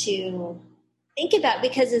to think about,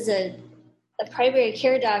 because as a primary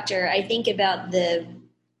care doctor, I think about the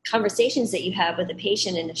conversations that you have with a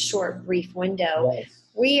patient in a short, brief window. Yes.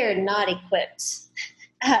 We are not equipped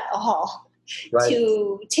at all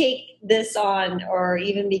to take this on or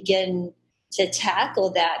even begin to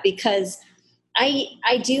tackle that, because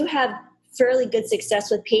I do have fairly good success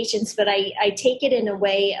with patients, but I take it in a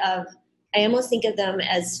way of, I almost think of them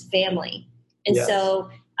as family. And so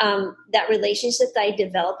that relationship that I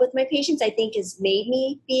develop with my patients, I think has made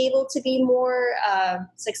me be able to be more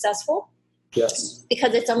successful. Yes.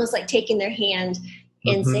 Because it's almost like taking their hand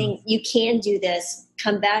and saying, you can do this,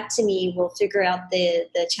 come back to me, we'll figure out the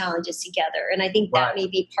challenges together. And I think that may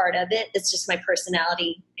be part of it. It's just my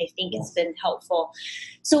personality, I think, has been helpful.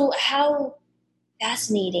 So how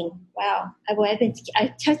fascinating. Wow.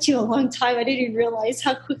 I've kept you a long time. I didn't even realize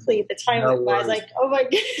how quickly the time went by. I was like, oh my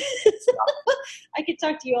goodness. I could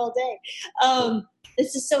talk to you all day.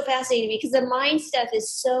 This is so fascinating because the mind stuff is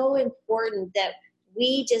so important that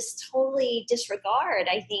we just totally disregard,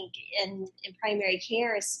 I think, in primary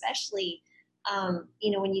care, especially,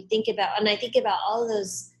 when you think about, and I think about all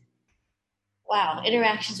those,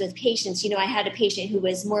 interactions with patients. I had a patient who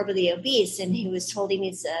was morbidly obese and he was told he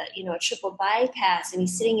needs a triple bypass, and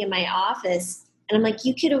he's sitting in my office and I'm like,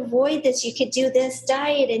 you could avoid this. You could do this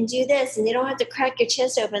diet and do this, and you don't have to crack your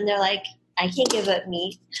chest open. They're like, I can't give up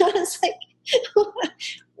meat. I was like,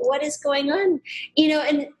 what is going on?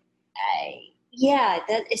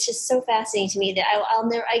 That it's just so fascinating to me that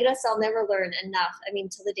I guess I'll never learn enough. I mean,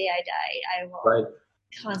 till the day I die, I will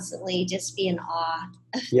constantly just be in awe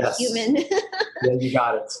of human. Yeah, you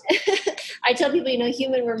got it. I tell people,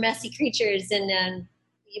 human, we're messy creatures,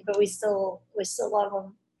 but we still love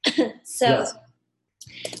them.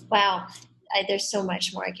 Wow. There's so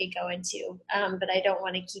much more I could go into, but I don't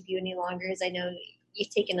want to keep you any longer, as I know you've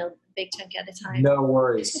taken a big chunk at a time. No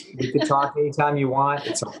worries. We can talk anytime you want.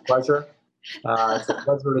 It's a pleasure. It's a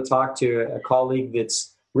pleasure to talk to a colleague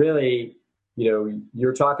that's really,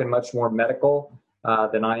 you're talking much more medical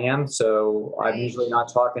than I am. So I'm usually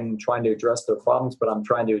not trying to address their problems, but I'm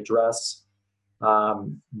trying to address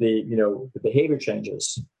the behavior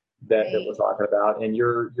changes that we're talking about. And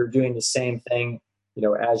you're doing the same thing,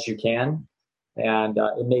 as you can. And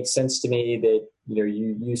it makes sense to me that,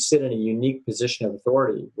 you sit in a unique position of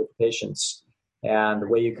authority with patients, and the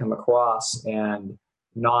way you come across, and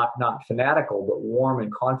not fanatical, but warm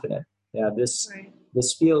and confident. Yeah, this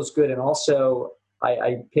feels good. And also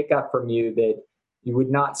I pick up from you that you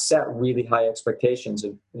would not set really high expectations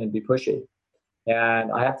and be pushy.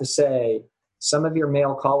 And I have to say, some of your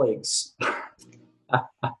male colleagues,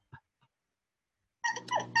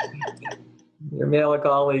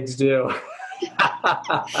 do.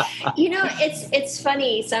 It's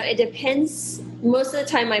funny. So it depends. Most of the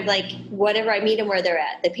time, I'm like, whatever, I meet them where they're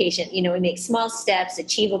at, the patient. We make small steps,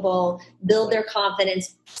 achievable, build their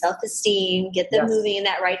confidence, self-esteem, get them moving in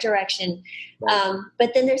that right direction. Right.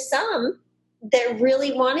 But then there's some that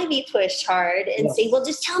really want to be pushed hard and say, well,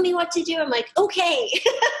 just tell me what to do. I'm like, okay.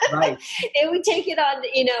 Right. And we take it on,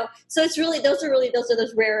 so it's really, those are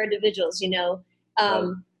those rare individuals, right.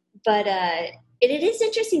 But it is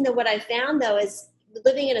interesting that what I found, though, is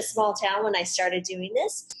living in a small town when I started doing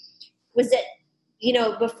this was that,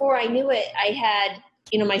 before I knew it, I had,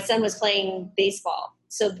 my son was playing baseball.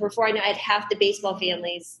 So before I knew, I had half the baseball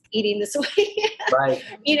families eating this way, right.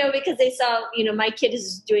 Because they saw, my kid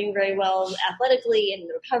is doing very well athletically and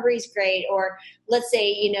the recovery's great. Or let's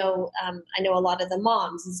say, I know a lot of the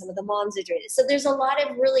moms, and some of the moms are doing it. So there's a lot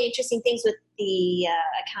of really interesting things with the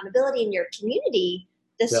accountability in your community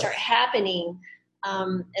that start happening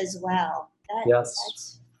as well.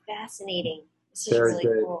 That's fascinating. This is really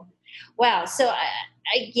cool. Wow. So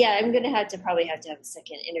I'm going to probably have to have a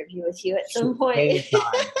second interview with you at some point.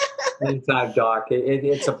 Anytime, Doc.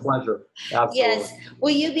 It's a pleasure. Absolutely. Yes.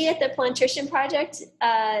 Will you be at the Plantrician Project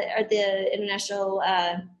or the International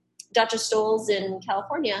Dr. Stoles in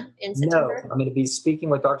California in September? No, I'm going to be speaking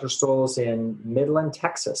with Dr. Stoles in Midland,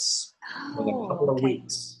 Texas in a couple of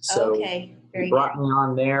weeks. So very brought me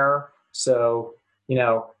on there. So,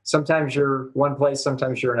 sometimes you're one place,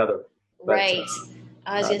 sometimes you're another. But, right.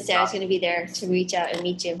 I was going to say I was going to be there to reach out and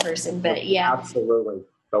meet you in person, but yeah. Absolutely.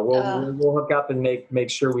 But we'll hook up and make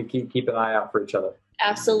sure we keep an eye out for each other.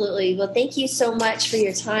 Absolutely. Well, thank you so much for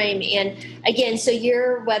your time. And again, so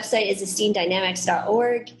your website is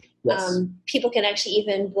esteemdynamics.org. Yes. People can actually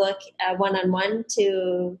even book one-on-one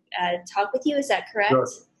to talk with you. Is that correct? Sure.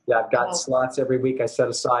 Yeah, I've got slots every week I set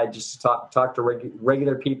aside just to talk to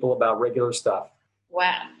regular people about regular stuff.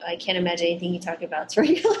 Wow. I can't imagine anything you talk about is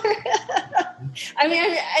regular. I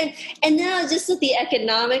mean, and now just with the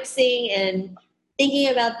economics thing and thinking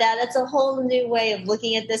about that's a whole new way of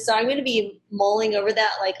looking at this. So I'm going to be mulling over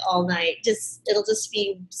that like all night. It'll just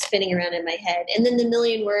be spinning around in my head. And then the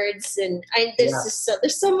million words, and there's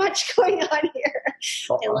so much going on here.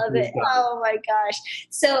 I love it. Oh my gosh.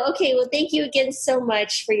 So, okay. Well, thank you again so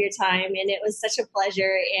much for your time. And it was such a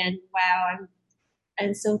pleasure. And wow,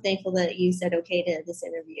 I'm so thankful that you said okay to this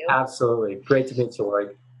interview. Absolutely. Great to meet you, Lori.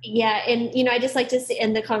 Yeah. And, I just like to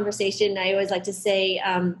end the conversation. I always like to say,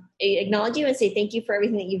 acknowledge you and say thank you for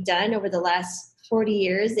everything that you've done over the last 40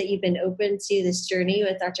 years that you've been open to this journey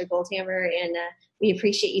with Dr. Goldhamer. And we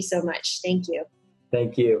appreciate you so much. Thank you.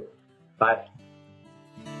 Thank you. Bye.